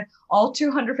starstruck all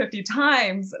 250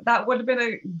 times, that would have been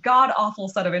a god-awful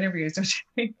set of interviews, don't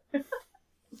you think?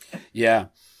 Yeah.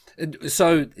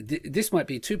 So this might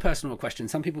be too personal a question.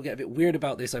 Some people get a bit weird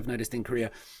about this, I've noticed in Korea.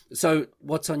 So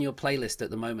what's on your playlist at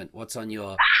the moment? What's on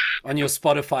your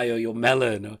Spotify or your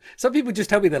Melon? Or some people just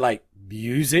tell me they're like,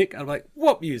 music. I'm like,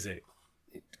 what music?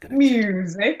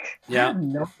 Music? Yeah. I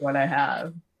don't know what I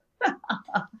have.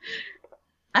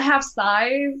 I have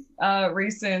Psy's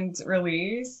recent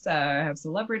release. I have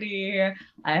Celebrity.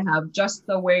 I have Just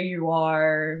the Way You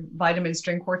Are, Vitamin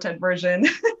String Quartet version.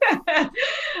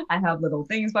 I have Little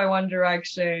Things by One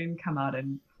Direction, Come Out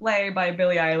and Play by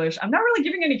Billie Eilish. I'm not really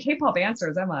giving any K-pop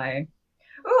answers, am I?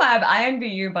 Oh, I have I Envy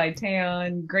You by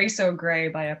Taeyeon, Gray So Gray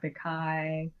by Epic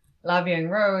High, La Vie en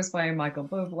Rose by Michael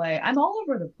Bublé. I'm all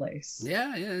over the place.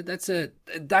 Yeah, that's a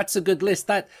good list.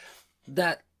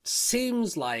 That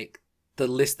seems like the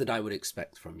list that I would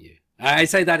expect from you. I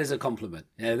say that as a compliment.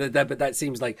 Yeah, but that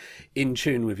seems like in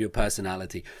tune with your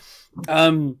personality.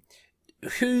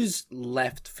 Who's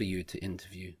left for you to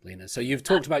interview, Lena? So you've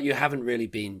talked about you haven't really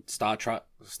been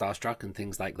starstruck and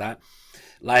things like that.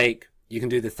 Like you can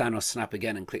do the Thanos snap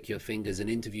again and click your fingers and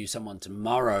interview someone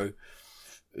tomorrow.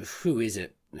 Who is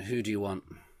it? Who do you want?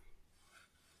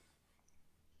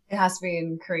 It has to be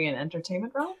in Korean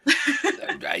entertainment realm.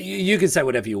 You can say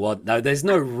whatever you want. No, there's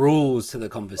no rules to the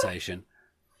conversation.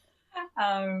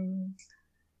 That's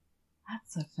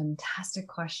a fantastic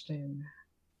question.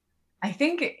 I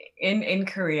think in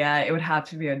Korea, it would have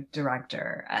to be a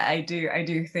director. I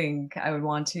do think I would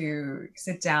want to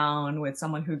sit down with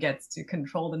someone who gets to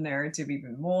control the narrative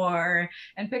even more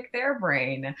and pick their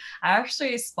brain. I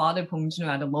actually spotted Bong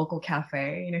Joon-ho at a local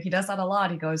cafe. He does that a lot.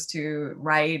 He goes to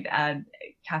write at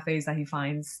cafes that he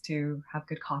finds to have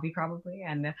good coffee probably.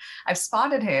 And I've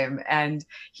spotted him and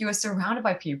he was surrounded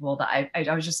by people that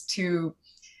I was just too,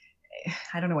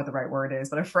 I don't know what the right word is,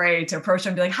 but afraid to approach him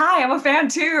and be like, hi, I'm a fan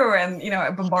too. And,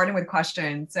 bombard him with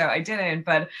questions. So I didn't,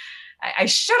 but I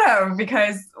should have,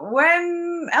 because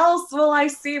when else will I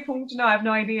see Bong Joon-ho? I have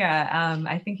no idea.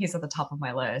 I think he's at the top of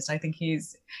my list. I think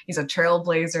he's a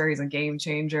trailblazer. He's a game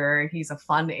changer. He's a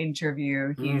fun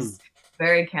interview. Mm. He's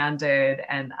very candid,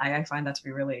 and I find that to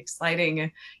be really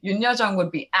exciting. Yoon Yeo-jung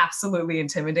would be absolutely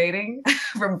intimidating,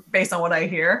 from based on what I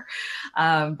hear,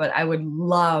 but I would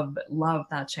love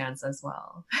that chance as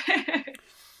well.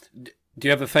 Do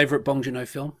you have a favorite Bong Joon-ho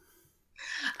film?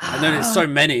 I know there's so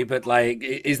many, but like,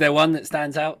 is there one that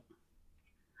stands out?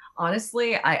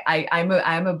 Honestly, I'm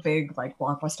a big like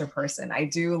blockbuster person. I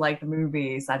do like the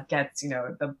movies that gets,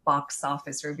 the box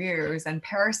office reviews, and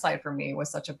Parasite for me was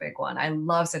such a big one. I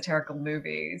love satirical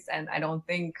movies, and I don't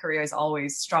think Korea's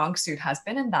always strong suit has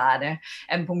been in that.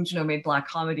 And Bong Joon-ho made black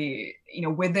comedy,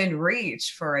 within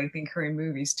reach for, I think, Korean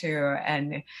movies too.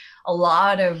 And a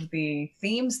lot of the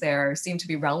themes there seem to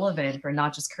be relevant for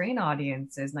not just Korean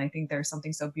audiences. And I think there's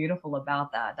something so beautiful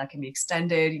about that can be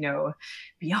extended,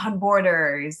 beyond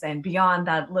borders and beyond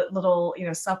that little,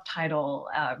 subtitle.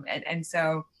 And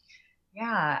so,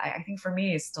 yeah, I think for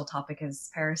me, still topic is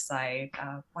Parasite.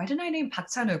 Why didn't I name Park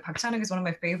Chan-wook? Park Chan-wook is one of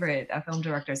my favorite film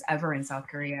directors ever in South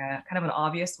Korea. Kind of an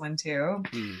obvious one too.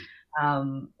 Hmm.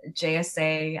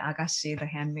 JSA, Agashi, The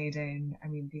Handmaiden. I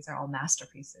mean, these are all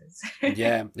masterpieces.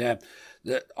 Yeah, yeah.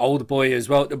 The Old Boy as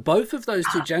well. Both of those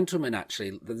two gentlemen,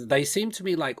 actually, they seem to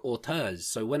me like auteurs.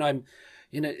 So when I'm,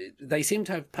 they seem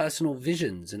to have personal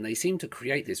visions, and they seem to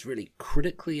create this really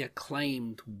critically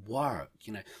acclaimed work.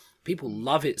 People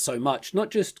love it so much,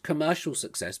 not just commercial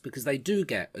success, because they do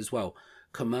get as well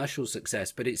commercial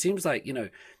success, but it seems like,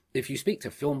 if you speak to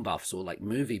film buffs or like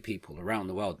movie people around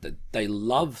the world, that they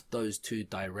love those two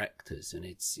directors, and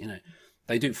it's,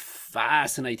 they do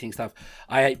fascinating stuff.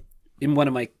 In one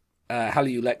of my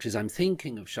Hallyu lectures, I'm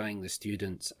thinking of showing the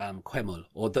students Kwemul,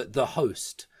 or the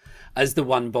host, as the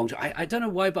one Bong. I don't know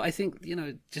why, but I think,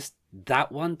 just that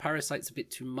one, Parasite's a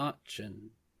bit too much,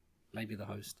 and maybe the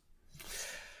host.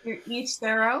 Each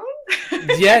their own.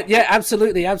 yeah,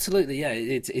 absolutely. Yeah,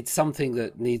 it's something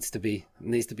that needs to be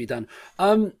done.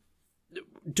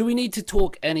 Do we need to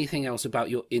talk anything else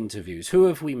about your interviews? Who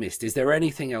have we missed? Is there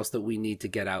anything else that we need to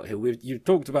get out here? You've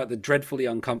talked about the dreadfully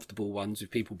uncomfortable ones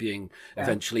with people being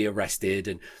eventually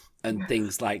arrested and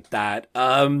things like that.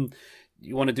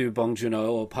 You want to do Bong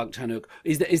Joon-ho or Park Chan-wook?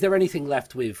 Is there anything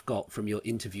left we've got from your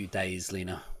interview days,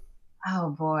 Lena?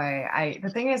 Oh boy. The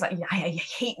thing is, I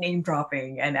hate name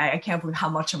dropping, and I can't believe how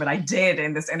much of it I did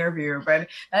in this interview, but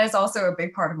that is also a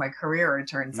big part of my career, it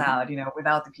turns out.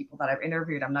 Without the people that I've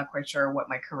interviewed, I'm not quite sure what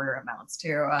my career amounts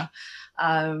to.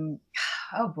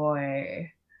 Oh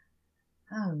boy.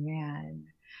 Oh man.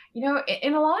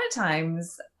 In a lot of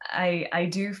times, I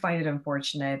do find it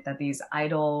unfortunate that these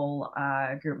idol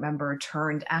group member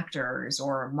turned actors,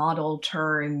 or model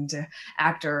turned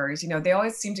actors, they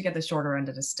always seem to get the shorter end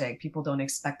of the stick. People don't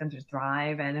expect them to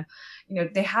thrive, and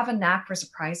they have a knack for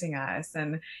surprising us.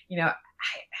 And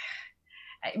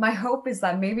my hope is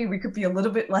that maybe we could be a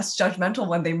little bit less judgmental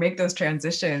when they make those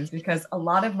transitions, because a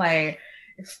lot of my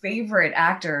favorite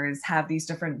actors have these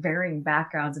different varying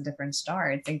backgrounds and different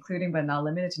starts, including but not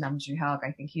limited to Nam Joo-hyuk.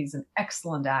 I think he's an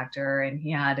excellent actor, and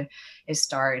he had his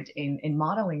start in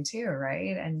modeling too,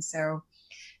 right? And so,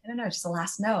 I don't know, just a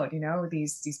last note,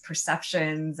 these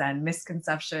perceptions and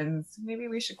misconceptions, maybe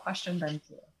we should question them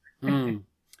too.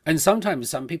 And sometimes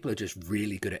some people are just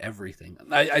really good at everything.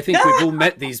 I think we've all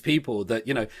met these people that,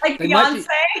 like they Beyonce.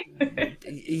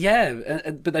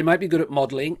 But they might be good at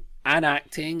modeling and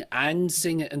acting and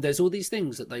singing, and there's all these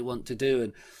things that they want to do,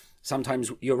 and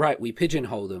sometimes you're right, we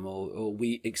pigeonhole them, or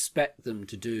we expect them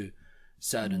to do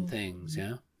certain things.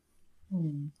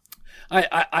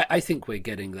 I think we're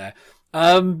getting there.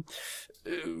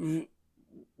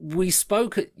 We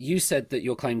spoke you said that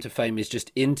your claim to fame is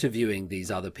just interviewing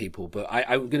these other people, but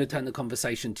I'm going to turn the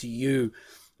conversation to you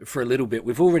for a little bit.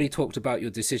 We've already talked about your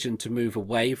decision to move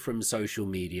away from social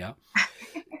media,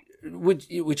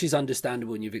 which is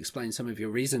understandable, and you've explained some of your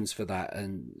reasons for that,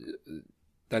 and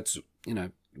that's,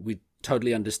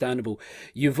 totally understandable.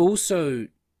 You've also,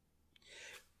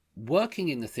 working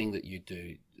in the thing that you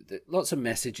do, lots of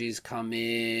messages come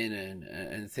in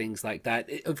and things like that.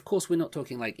 Of course, we're not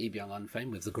talking like Lee Byung-hun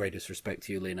fame, with the greatest respect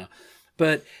to you, Lena,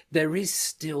 but there is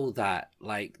still that,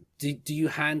 like, do you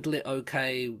handle it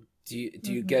okay? Do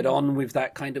you get on with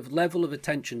that kind of level of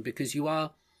attention, because you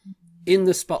are in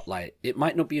the spotlight? It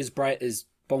might not be as bright as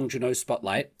Bong Joon-ho's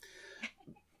spotlight,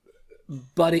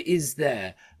 but it is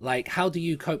there. Like, how do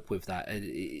you cope with that?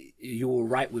 You're all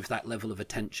right with that level of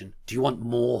attention? Do you want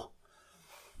more?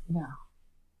 No,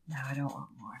 I don't want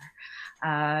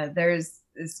more. There's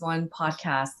this one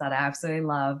podcast that I absolutely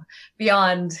love,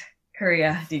 beyond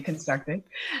Korea Deconstructed.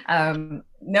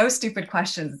 No Stupid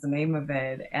Questions is the name of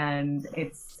it, and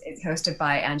it's hosted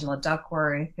by Angela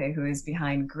Duckworth, who is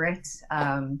behind Grit,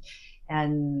 and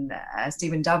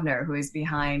Stephen Dubner, who is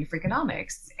behind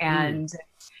Freakonomics, and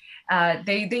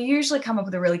they usually come up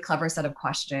with a really clever set of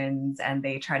questions, and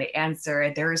they try to answer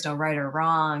it. There is no right or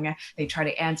wrong. They try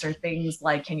to answer things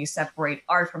like, can you separate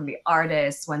art from the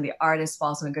artist? When the artist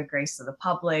falls in good grace to the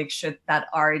public, should that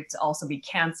art also be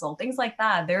canceled? Things like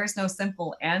that. There is no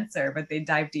simple answer, but they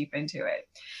dive deep into it.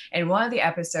 In one of the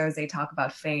episodes, they talk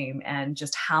about fame and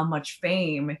just how much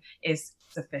fame is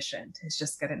sufficient. It's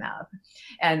just good enough.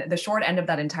 And the short end of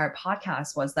that entire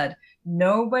podcast was that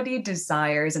nobody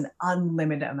desires an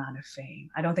unlimited amount of fame.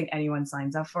 I don't think anyone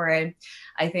signs up for it.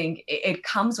 I think it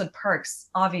comes with perks,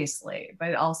 obviously, but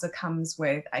it also comes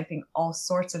with, I think, all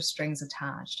sorts of strings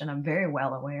attached. And I'm very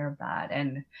well aware of that.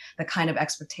 And the kind of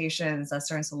expectations that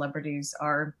certain celebrities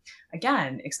are,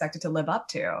 again, expected to live up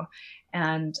to.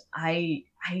 And I'm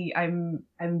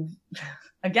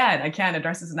again, I can't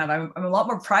address this enough. I'm a lot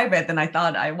more private than I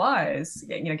thought I was,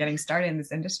 getting started in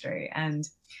this industry. And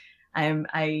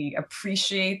I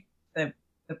appreciate the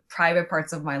private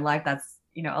parts of my life that's,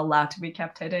 allowed to be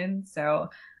kept hidden. So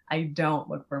I don't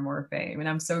look for more fame. And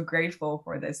I'm so grateful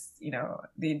for this,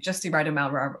 just the right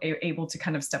amount where I'm able to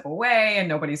kind of step away and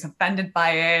nobody's offended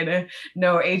by it.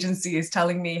 No agency is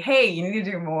telling me, hey, you need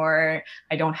to do more.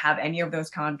 I don't have any of those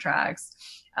contracts.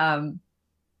 I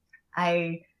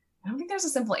don't think there's a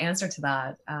simple answer to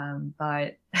that,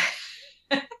 but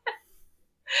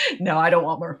no, I don't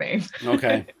want more fame.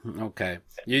 Okay.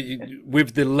 You,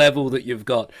 with the level that you've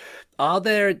got,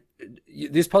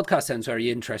 this podcast sounds very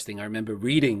interesting. I remember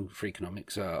reading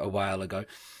Freakonomics a while ago.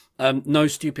 No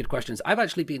Stupid Questions. I've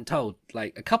actually been told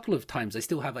like a couple of times, I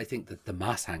still have, I think, the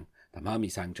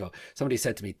Mamisang job. Somebody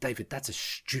said to me, David, that's a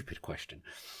stupid question.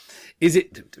 Is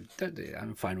it?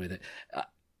 I'm fine with it.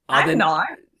 I'm not.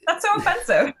 That's so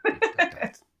offensive.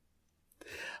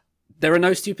 There are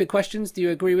no stupid questions. Do you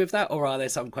agree with that? Or are there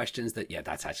some questions that,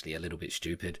 that's actually a little bit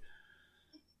stupid?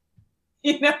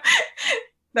 The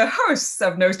hosts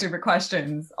of No Stupid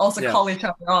Questions also call each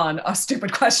other on a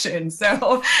stupid question.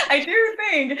 So I do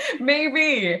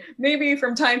think maybe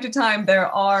from time to time there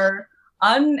are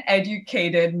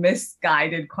uneducated,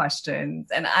 misguided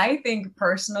questions. And I think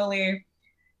personally,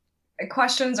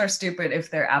 questions are stupid if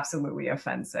they're absolutely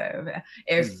offensive.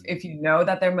 If you know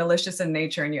that they're malicious in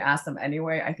nature and you ask them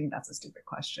anyway, I think that's a stupid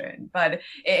question. But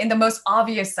in the most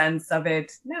obvious sense of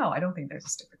it, no, I don't think there's a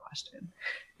stupid question.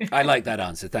 I like that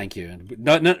answer. Thank you. And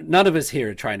none of us here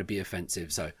are trying to be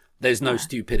offensive, so there's no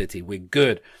stupidity. We're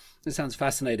good. It sounds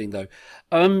fascinating, though.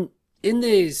 In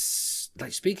this,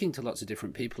 like speaking to lots of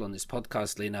different people on this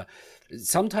podcast, Lena,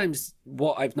 sometimes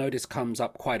what I've noticed comes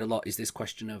up quite a lot is this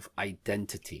question of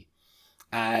identity.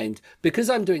 And because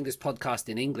I'm doing this podcast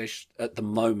in English at the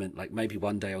moment, like maybe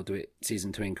one day I'll do it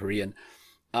season 2 in Korean,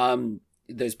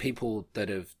 there's people that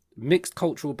have mixed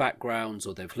cultural backgrounds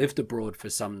or they've lived abroad for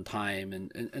some time.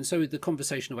 And so the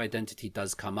conversation of identity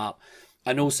does come up.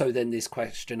 And also then this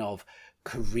question of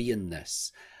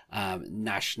Koreanness,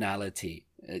 nationality.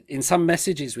 In some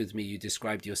messages with me, you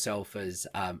described yourself as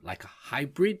like a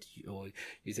hybrid, or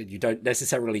you said you don't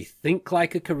necessarily think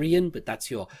like a Korean, but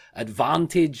that's your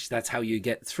advantage. That's how you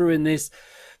get through in this.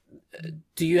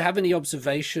 Do you have any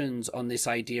observations on this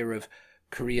idea of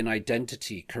Korean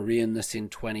identity, Koreanness in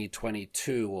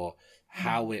 2022, or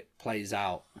how it plays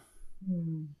out?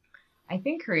 I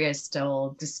think Korea is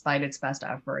still, despite its best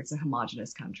efforts, a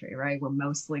homogenous country, right? We're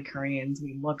mostly Koreans.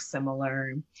 We look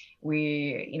similar.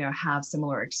 We, have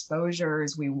similar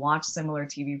exposures. We watch similar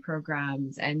TV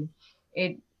programs. And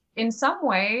in some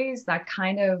ways, that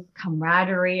kind of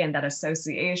camaraderie and that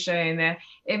association,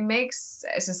 it makes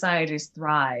societies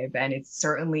thrive. And it's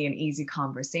certainly an easy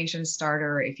conversation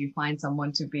starter. If you find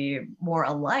someone to be more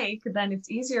alike, then it's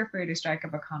easier for you to strike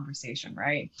up a conversation,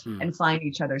 right? And find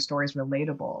each other's stories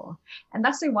relatable. And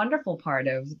that's the wonderful part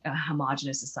of a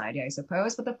homogenous society, I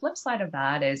suppose. But the flip side of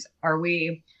that is, are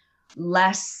we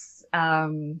less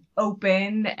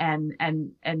open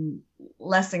and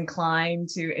less inclined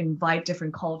to invite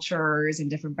different cultures and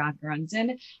different backgrounds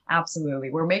in? Absolutely.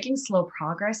 We're making slow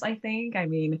progress, I think. I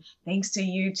mean, thanks to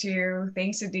YouTube,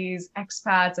 thanks to these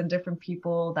expats and different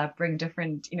people that bring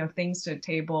different, things to the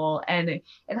table. And it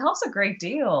helps a great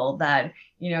deal that,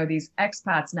 these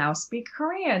expats now speak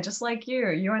Korean, just like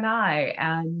you and I.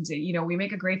 And, we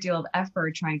make a great deal of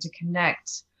effort trying to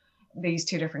connect these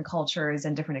two different cultures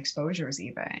and different exposures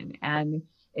even. And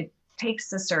it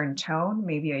takes a certain tone,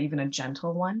 maybe even a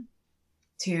gentle one,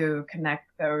 to connect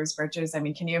those bridges. I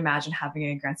mean, can you imagine having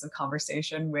an aggressive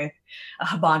conversation with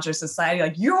a bunch of society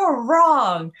like, you're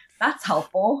wrong? That's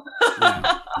helpful.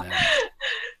 Yeah, yeah,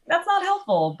 That's not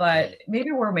helpful, but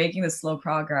maybe we're making this slow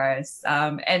progress.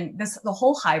 And the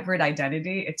whole hybrid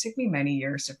identity, it took me many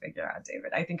years to figure out,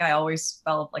 David. I think I always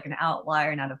felt like an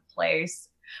outlier and out of place.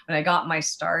 When I got my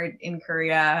start in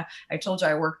Korea, I told you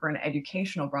I work for an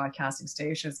educational broadcasting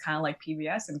station. It's kind of like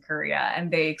PBS in Korea,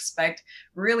 and they expect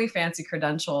really fancy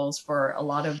credentials for a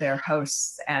lot of their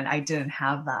hosts. And I didn't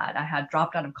have that. I had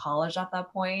dropped out of college at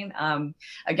that point.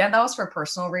 Again, that was for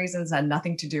personal reasons, had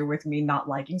nothing to do with me not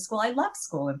liking school. I loved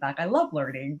school. In fact, I love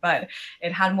learning, but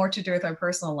it had more to do with my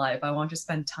personal life. I wanted to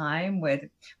spend time with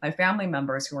my family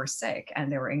members who were sick and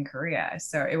they were in Korea.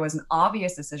 So it was an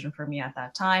obvious decision for me at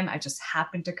that time. I just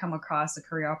happened to come across a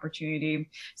career opportunity.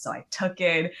 So I took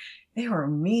it. They were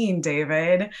mean,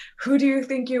 David. Who do you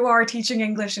think you are teaching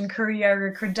English in Korea?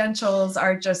 Your credentials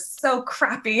are just so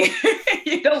crappy.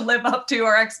 You don't live up to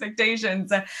our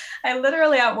expectations. I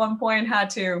literally at one point had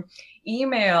to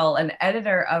email an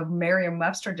editor of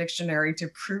Merriam-Webster dictionary to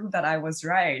prove that I was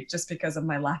right just because of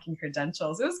my lacking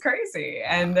credentials. It was crazy.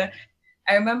 And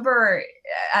I remember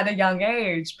at a young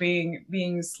age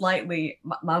being slightly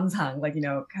mamsang, like,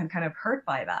 kind of hurt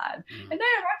by that. And then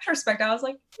in retrospect, I was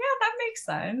like, yeah, that makes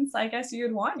sense. I guess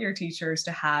you'd want your teachers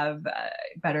to have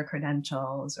better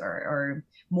credentials or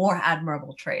more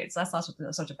admirable traits. That's not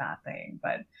such a bad thing,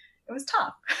 but it was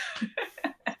tough.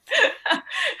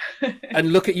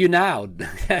 And look at you now.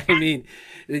 I mean,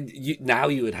 now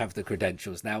you would have the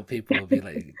credentials. Now people will be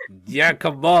like, yeah,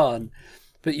 come on.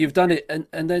 But you've done it.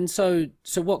 And then so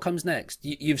what comes next?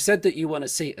 You've said that you want a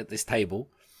seat at this table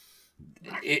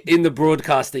in the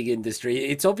broadcasting industry.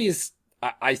 It's obvious.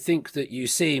 I think that you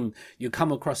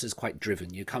come across as quite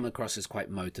driven. You come across as quite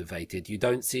motivated. You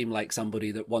don't seem like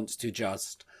somebody that wants to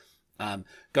just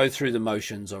go through the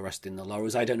motions or rest in the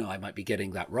laurels. I don't know. I might be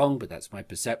getting that wrong, but that's my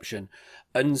perception.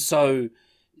 And so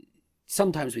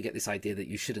sometimes we get this idea that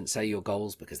you shouldn't say your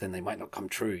goals because then they might not come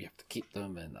true. You have to keep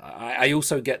them. And I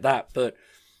also get that. But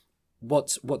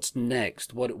what's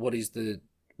next? What's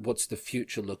the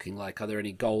future looking like? Are there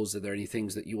any goals? Are there any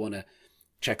things that you want to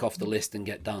check off the list and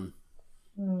get done?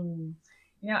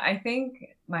 Yeah, I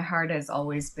think my heart has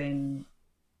always been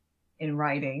in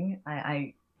writing.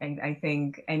 I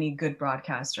think any good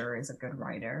broadcaster is a good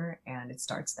writer, and it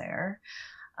starts there.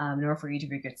 In order for you to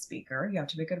be a good speaker, you have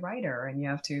to be a good writer, and you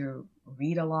have to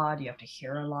read a lot, you have to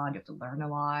hear a lot, you have to learn a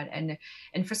lot, and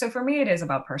for me, it is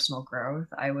about personal growth.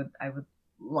 I would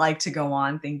like to go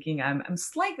on thinking I'm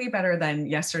slightly better than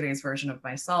yesterday's version of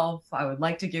myself. I would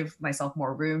like to give myself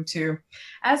more room to,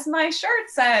 as my shirt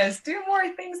says, do more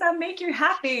things that make you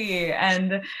happy.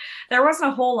 And there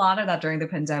wasn't a whole lot of that during the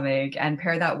pandemic. And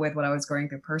pair that with what I was going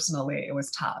through personally, it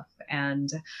was tough.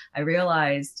 And I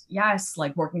realized, yes,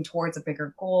 like working towards a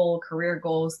bigger goal, career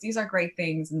goals, these are great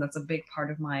things. And that's a big part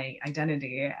of my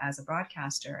identity as a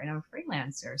broadcaster. And I'm a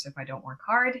freelancer. So if I don't work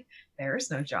hard, there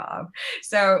is no job.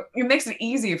 So it makes it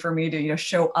easy for me to,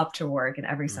 show up to work in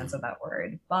every sense of that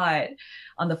word. But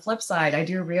on the flip side, I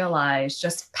do realize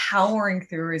just powering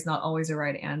through is not always the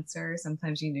right answer.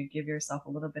 Sometimes you need to give yourself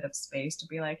a little bit of space to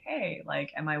be like, hey,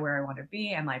 like, am I where I want to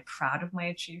be? Am I proud of my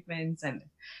achievements? And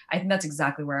I think that's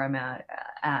exactly where I'm at.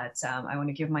 I want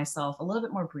to give myself a little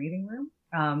bit more breathing room.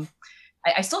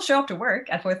 I still show up to work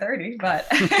at 4:30, but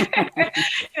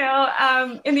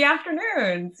in the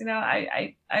afternoons,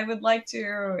 I would like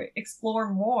to explore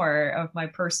more of my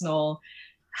personal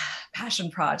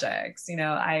passion projects.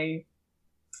 I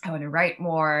want to write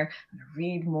more, I want to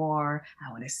read more,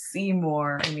 I want to see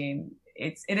more. I mean,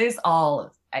 it is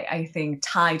all I think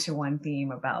tied to one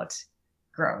theme about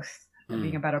growth,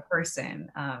 being a better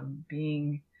person,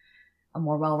 being a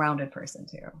more well-rounded person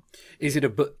too. Is it a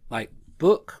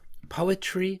book?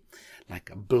 Poetry,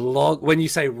 like a blog? When you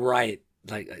say write,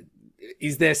 like,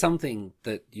 is there something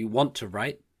that you want to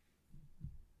write?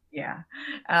 Yeah,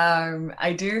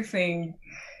 I do think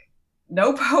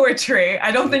no poetry.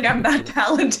 I don't think I'm that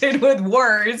talented with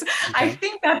words. Okay. I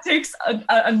think that takes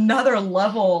another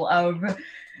level of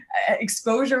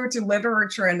exposure to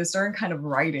literature and a certain kind of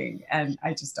writing, and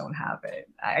I just don't have it.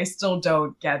 I still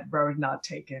don't get Road Not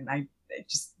Taken. I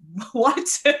just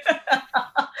what?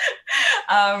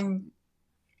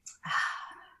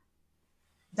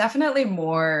 Definitely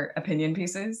more opinion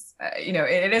pieces.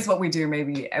 It is what we do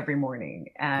maybe every morning.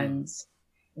 And,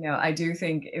 I do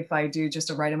think if I do just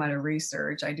the right amount of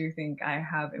research, I do think I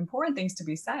have important things to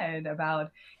be said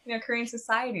about, Korean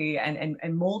society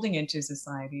and molding into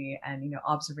society and,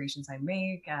 observations I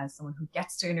make as someone who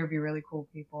gets to interview really cool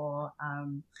people.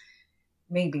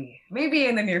 maybe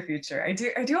in the near future. I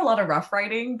do a lot of rough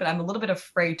writing, but I'm a little bit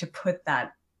afraid to put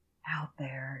that out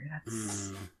there.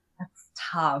 That's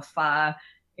tough.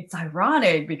 It's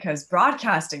ironic because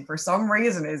broadcasting for some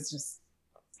reason is just,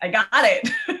 I got it.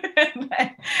 And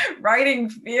writing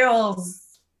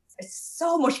feels, it's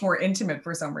so much more intimate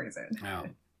for some reason. Yeah.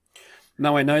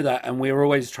 No, I know that, and we're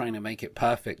always trying to make it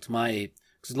perfect.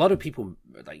 Because a lot of people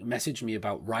like message me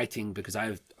about writing because I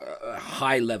have a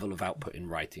high level of output in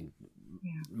writing,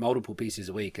 multiple pieces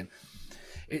a week, and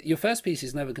your first piece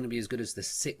is never going to be as good as the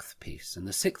sixth piece, and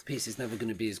the sixth piece is never going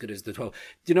to be as good as the 12th.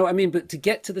 Do you know what I mean? But to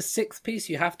get to the sixth piece,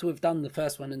 you have to have done the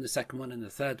first one and the second one and the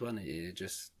third one.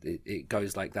 It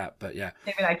goes like that. But yeah,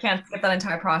 David, I can't skip that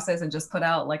entire process and just put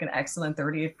out like an excellent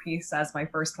 30th piece as my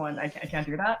first one. I can't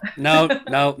do that. No,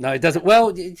 it doesn't.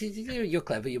 Well, you're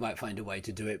clever. You might find a way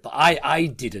to do it, but I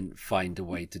didn't find a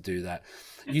way to do that.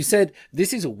 You said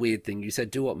this is a weird thing. You said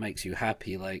do what makes you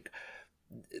happy. Like,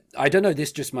 I don't know,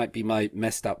 this just might be my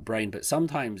messed up brain, but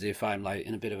sometimes if I'm like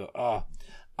in a bit of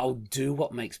I'll do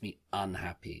what makes me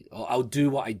unhappy, or I'll do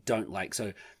what I don't like.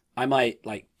 So I might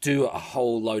like do a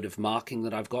whole load of marking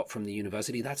that I've got from the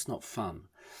university. That's not fun.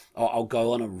 Or I'll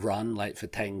go on a run like for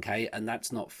 10K, and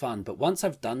that's not fun. But once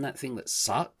I've done that thing that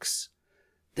sucks,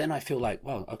 then I feel like,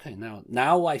 well, okay,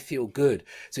 now I feel good.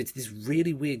 So it's this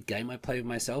really weird game I play with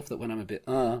myself that when I'm a bit,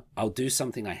 I'll do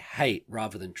something I hate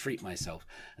rather than treat myself.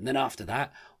 And then after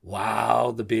that,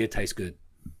 wow, the beer tastes good.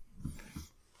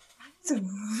 That's a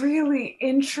really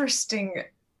interesting.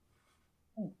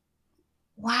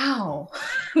 Wow.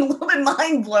 I'm a little bit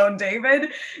mind blown, David.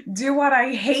 Do what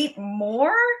I hate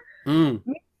more?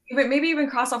 Maybe even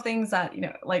cross off things that,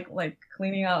 like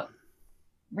cleaning out,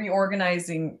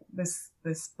 reorganizing this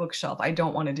bookshelf. I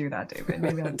don't want to do that, David.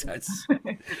 Maybe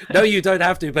No, you don't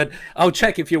have to, but I'll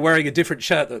check if you're wearing a different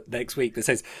shirt next week that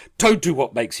says, don't do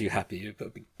what makes you happy. You put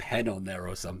a big pen on there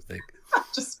or something.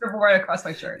 Just scribble right across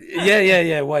my shirt.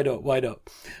 Yeah. Why not?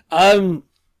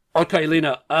 Okay,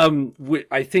 Lena,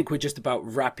 I think we're just about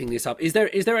wrapping this up. Is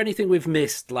there anything we've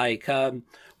missed? Like,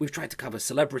 we've tried to cover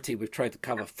celebrity, we've tried to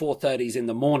cover 4:30s in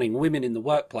the morning, women in the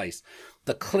workplace,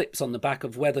 the clips on the back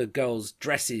of weather girls'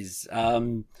 dresses,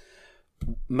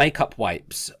 makeup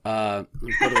wipes.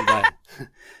 We've got all that.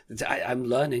 I'm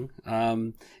learning.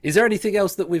 Is there anything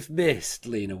else that we've missed,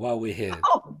 Lena, while we're here?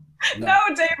 No,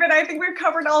 David, I think we've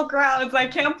covered all grounds. I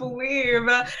can't believe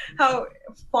how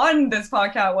fun this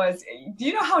podcast was. Do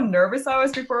you know how nervous I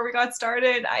was before we got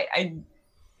started? I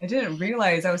didn't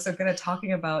realize I was so good at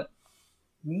talking about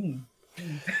me.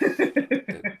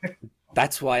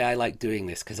 That's why I like doing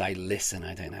this, because I listen.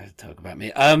 I don't know how to talk about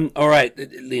me. All right,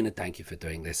 Lena, thank you for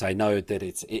doing this. I know that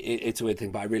it's a weird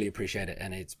thing, but I really appreciate it,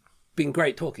 and it's been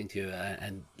great talking to you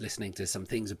and listening to some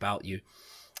things about you.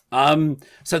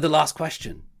 So the last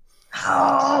question.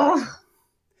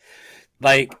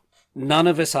 Like, none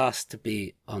of us asked to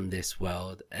be on this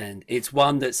world, and it's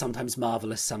one that's sometimes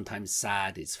marvelous, sometimes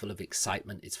sad. It's full of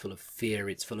excitement, it's full of fear,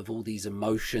 it's full of all these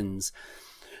emotions.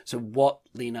 So what,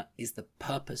 Lena, is the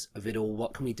purpose of it all?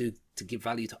 What can we do to give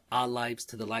value to our lives,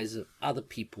 to the lives of other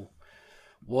people?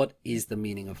 What is the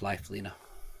meaning of life, Lena?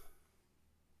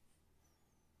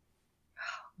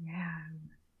 Oh,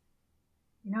 man.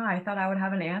 I thought I would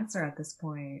have an answer at this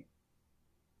point.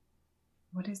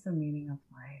 What is the meaning of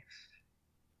life?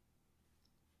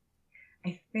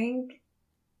 I think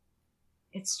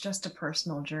it's just a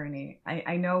personal journey.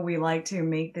 I know we like to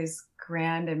make these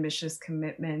grand, ambitious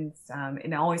commitments.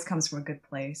 It always comes from a good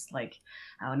place. Like,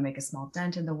 I want to make a small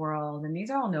dent in the world. And these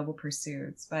are all noble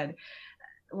pursuits. But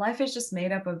life is just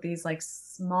made up of these like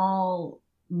small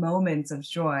moments of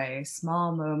joy,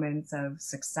 small moments of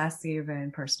success, even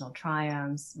personal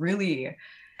triumphs, really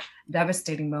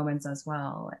devastating moments as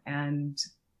well. And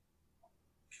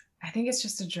I think it's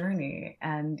just a journey,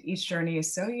 and each journey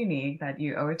is so unique that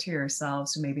you owe it to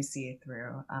yourselves to maybe see it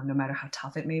through, no matter how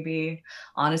tough it may be.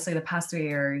 Honestly, the past 3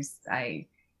 years, it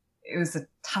was the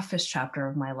toughest chapter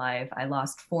of my life. I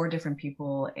lost 4 different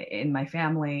people in my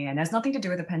family, and it has nothing to do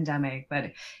with the pandemic,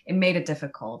 but it made it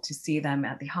difficult to see them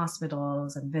at the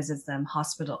hospitals and visit them.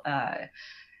 Hospitals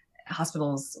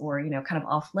were, kind of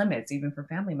off limits even for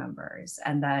family members,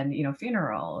 and then,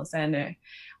 funerals, and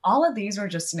all of these were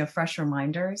just, fresh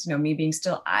reminders. Me being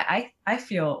still, I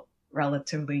feel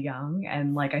relatively young,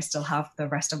 and like I still have the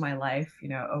rest of my life,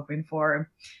 open for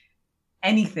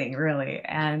anything really.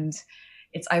 And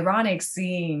it's ironic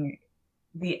seeing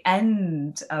the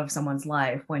end of someone's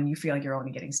life when you feel like you're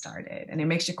only getting started, and it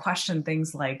makes you question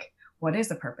things like, what is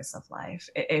the purpose of life?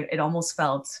 It almost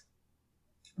felt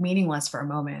meaningless for a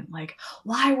moment. Like,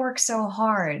 why work so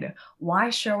hard? Why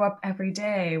show up every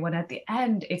day when at the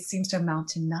end it seems to amount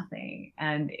to nothing?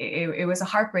 And it was a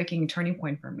heartbreaking turning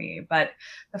point for me. But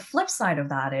the flip side of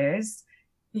that is,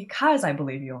 because I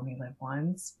believe you only live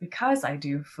once, because I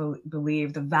do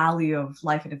believe the value of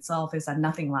life in itself is that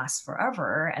nothing lasts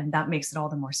forever, and that makes it all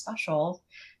the more special,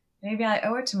 maybe I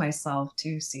owe it to myself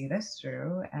to see this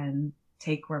through and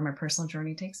take where my personal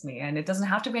journey takes me. And it doesn't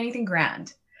have to be anything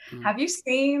grand. Have you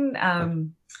seen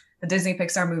the Disney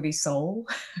Pixar movie Soul?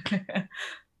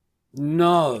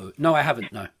 No, I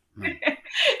haven't. No.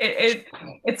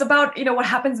 It's about, what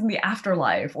happens in the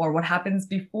afterlife, or what happens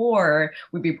before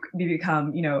we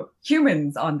become,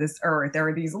 humans on this earth. There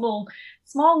are these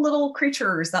small little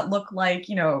creatures that look like,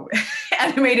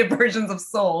 animated versions of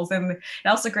souls. And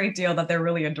that's a great deal that they're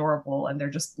really adorable and they're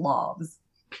just blobs.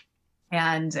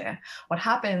 And what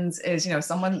happens is,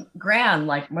 someone grand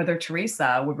like Mother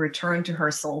Teresa would return to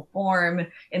her soul form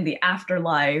in the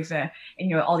afterlife. And,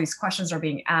 all these questions are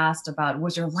being asked about,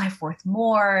 was your life worth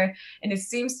more? And it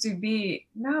seems to be,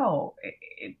 no,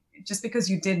 just because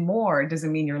you did more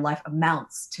doesn't mean your life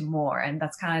amounts to more. And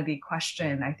that's kind of the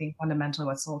question, I think, fundamentally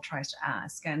what Soul tries to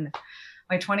ask. And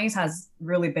my 20s has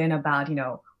really been about,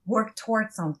 work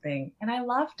towards something. And I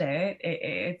loved it.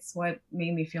 It's what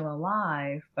made me feel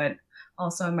alive. But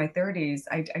also in my 30s,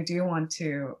 I do want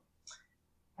to,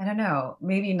 I don't know,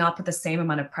 maybe not put the same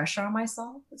amount of pressure on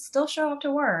myself, still show up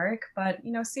to work, but,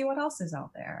 see what else is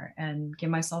out there and give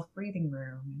myself breathing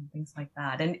room and things like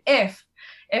that. And if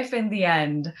in the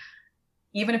end,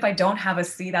 even if I don't have a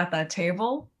seat at that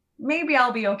table, maybe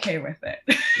I'll be okay with it.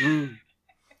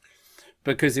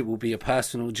 Because it will be a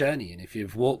personal journey, and if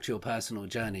you've walked your personal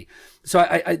journey, so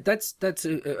I that's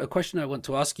a question I want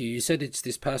to ask you. You said it's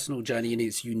this personal journey and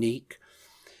it's unique.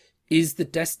 Is the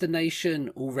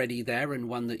destination already there and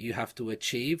one that you have to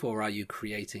achieve, or are you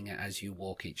creating it as you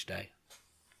walk each day?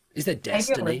 Is there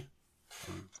destiny?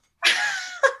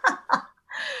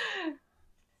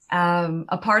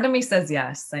 A part of me says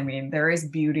yes. I mean, there is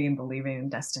beauty in believing in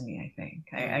destiny, I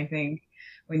think. I think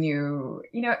when you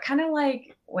kind of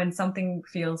like when something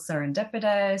feels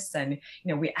serendipitous and,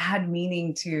 we add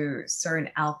meaning to certain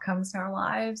outcomes in our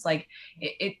lives, like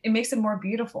it makes it more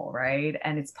beautiful, right?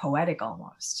 And it's poetic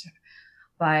almost.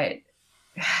 But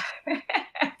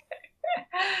I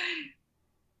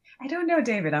don't know,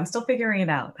 David. I'm still figuring it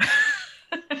out.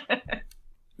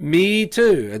 Me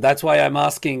too. And that's why I'm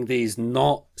asking these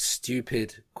not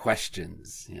stupid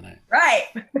questions, Right.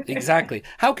 Exactly.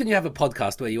 How can you have a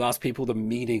podcast where you ask people the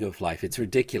meaning of life? It's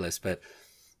ridiculous, but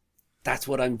that's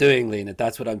what I'm doing, Lena.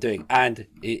 That's what I'm doing. And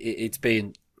it's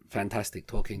been fantastic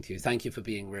talking to you. Thank you for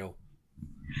being real.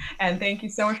 And thank you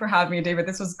so much for having me, David.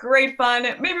 This was great fun.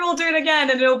 Maybe we'll do it again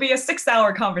and it'll be a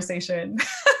 6-hour conversation.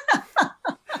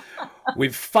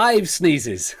 With 5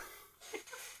 sneezes.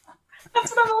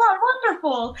 That's what I'm allowed.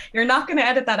 Wonderful. You're not going to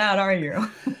edit that out, are you?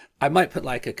 I might put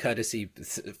like a courtesy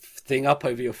thing up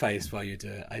over your face while you do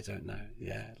it. I don't know.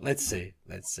 Yeah. Let's see.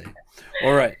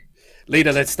 All right.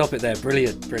 Lena, let's stop it there.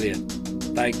 Brilliant.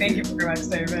 Thank you. Thank you very much,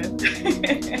 David.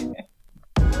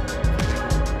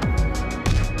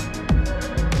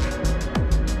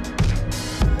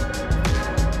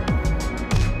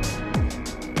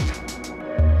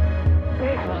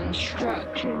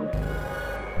 Reconstruction.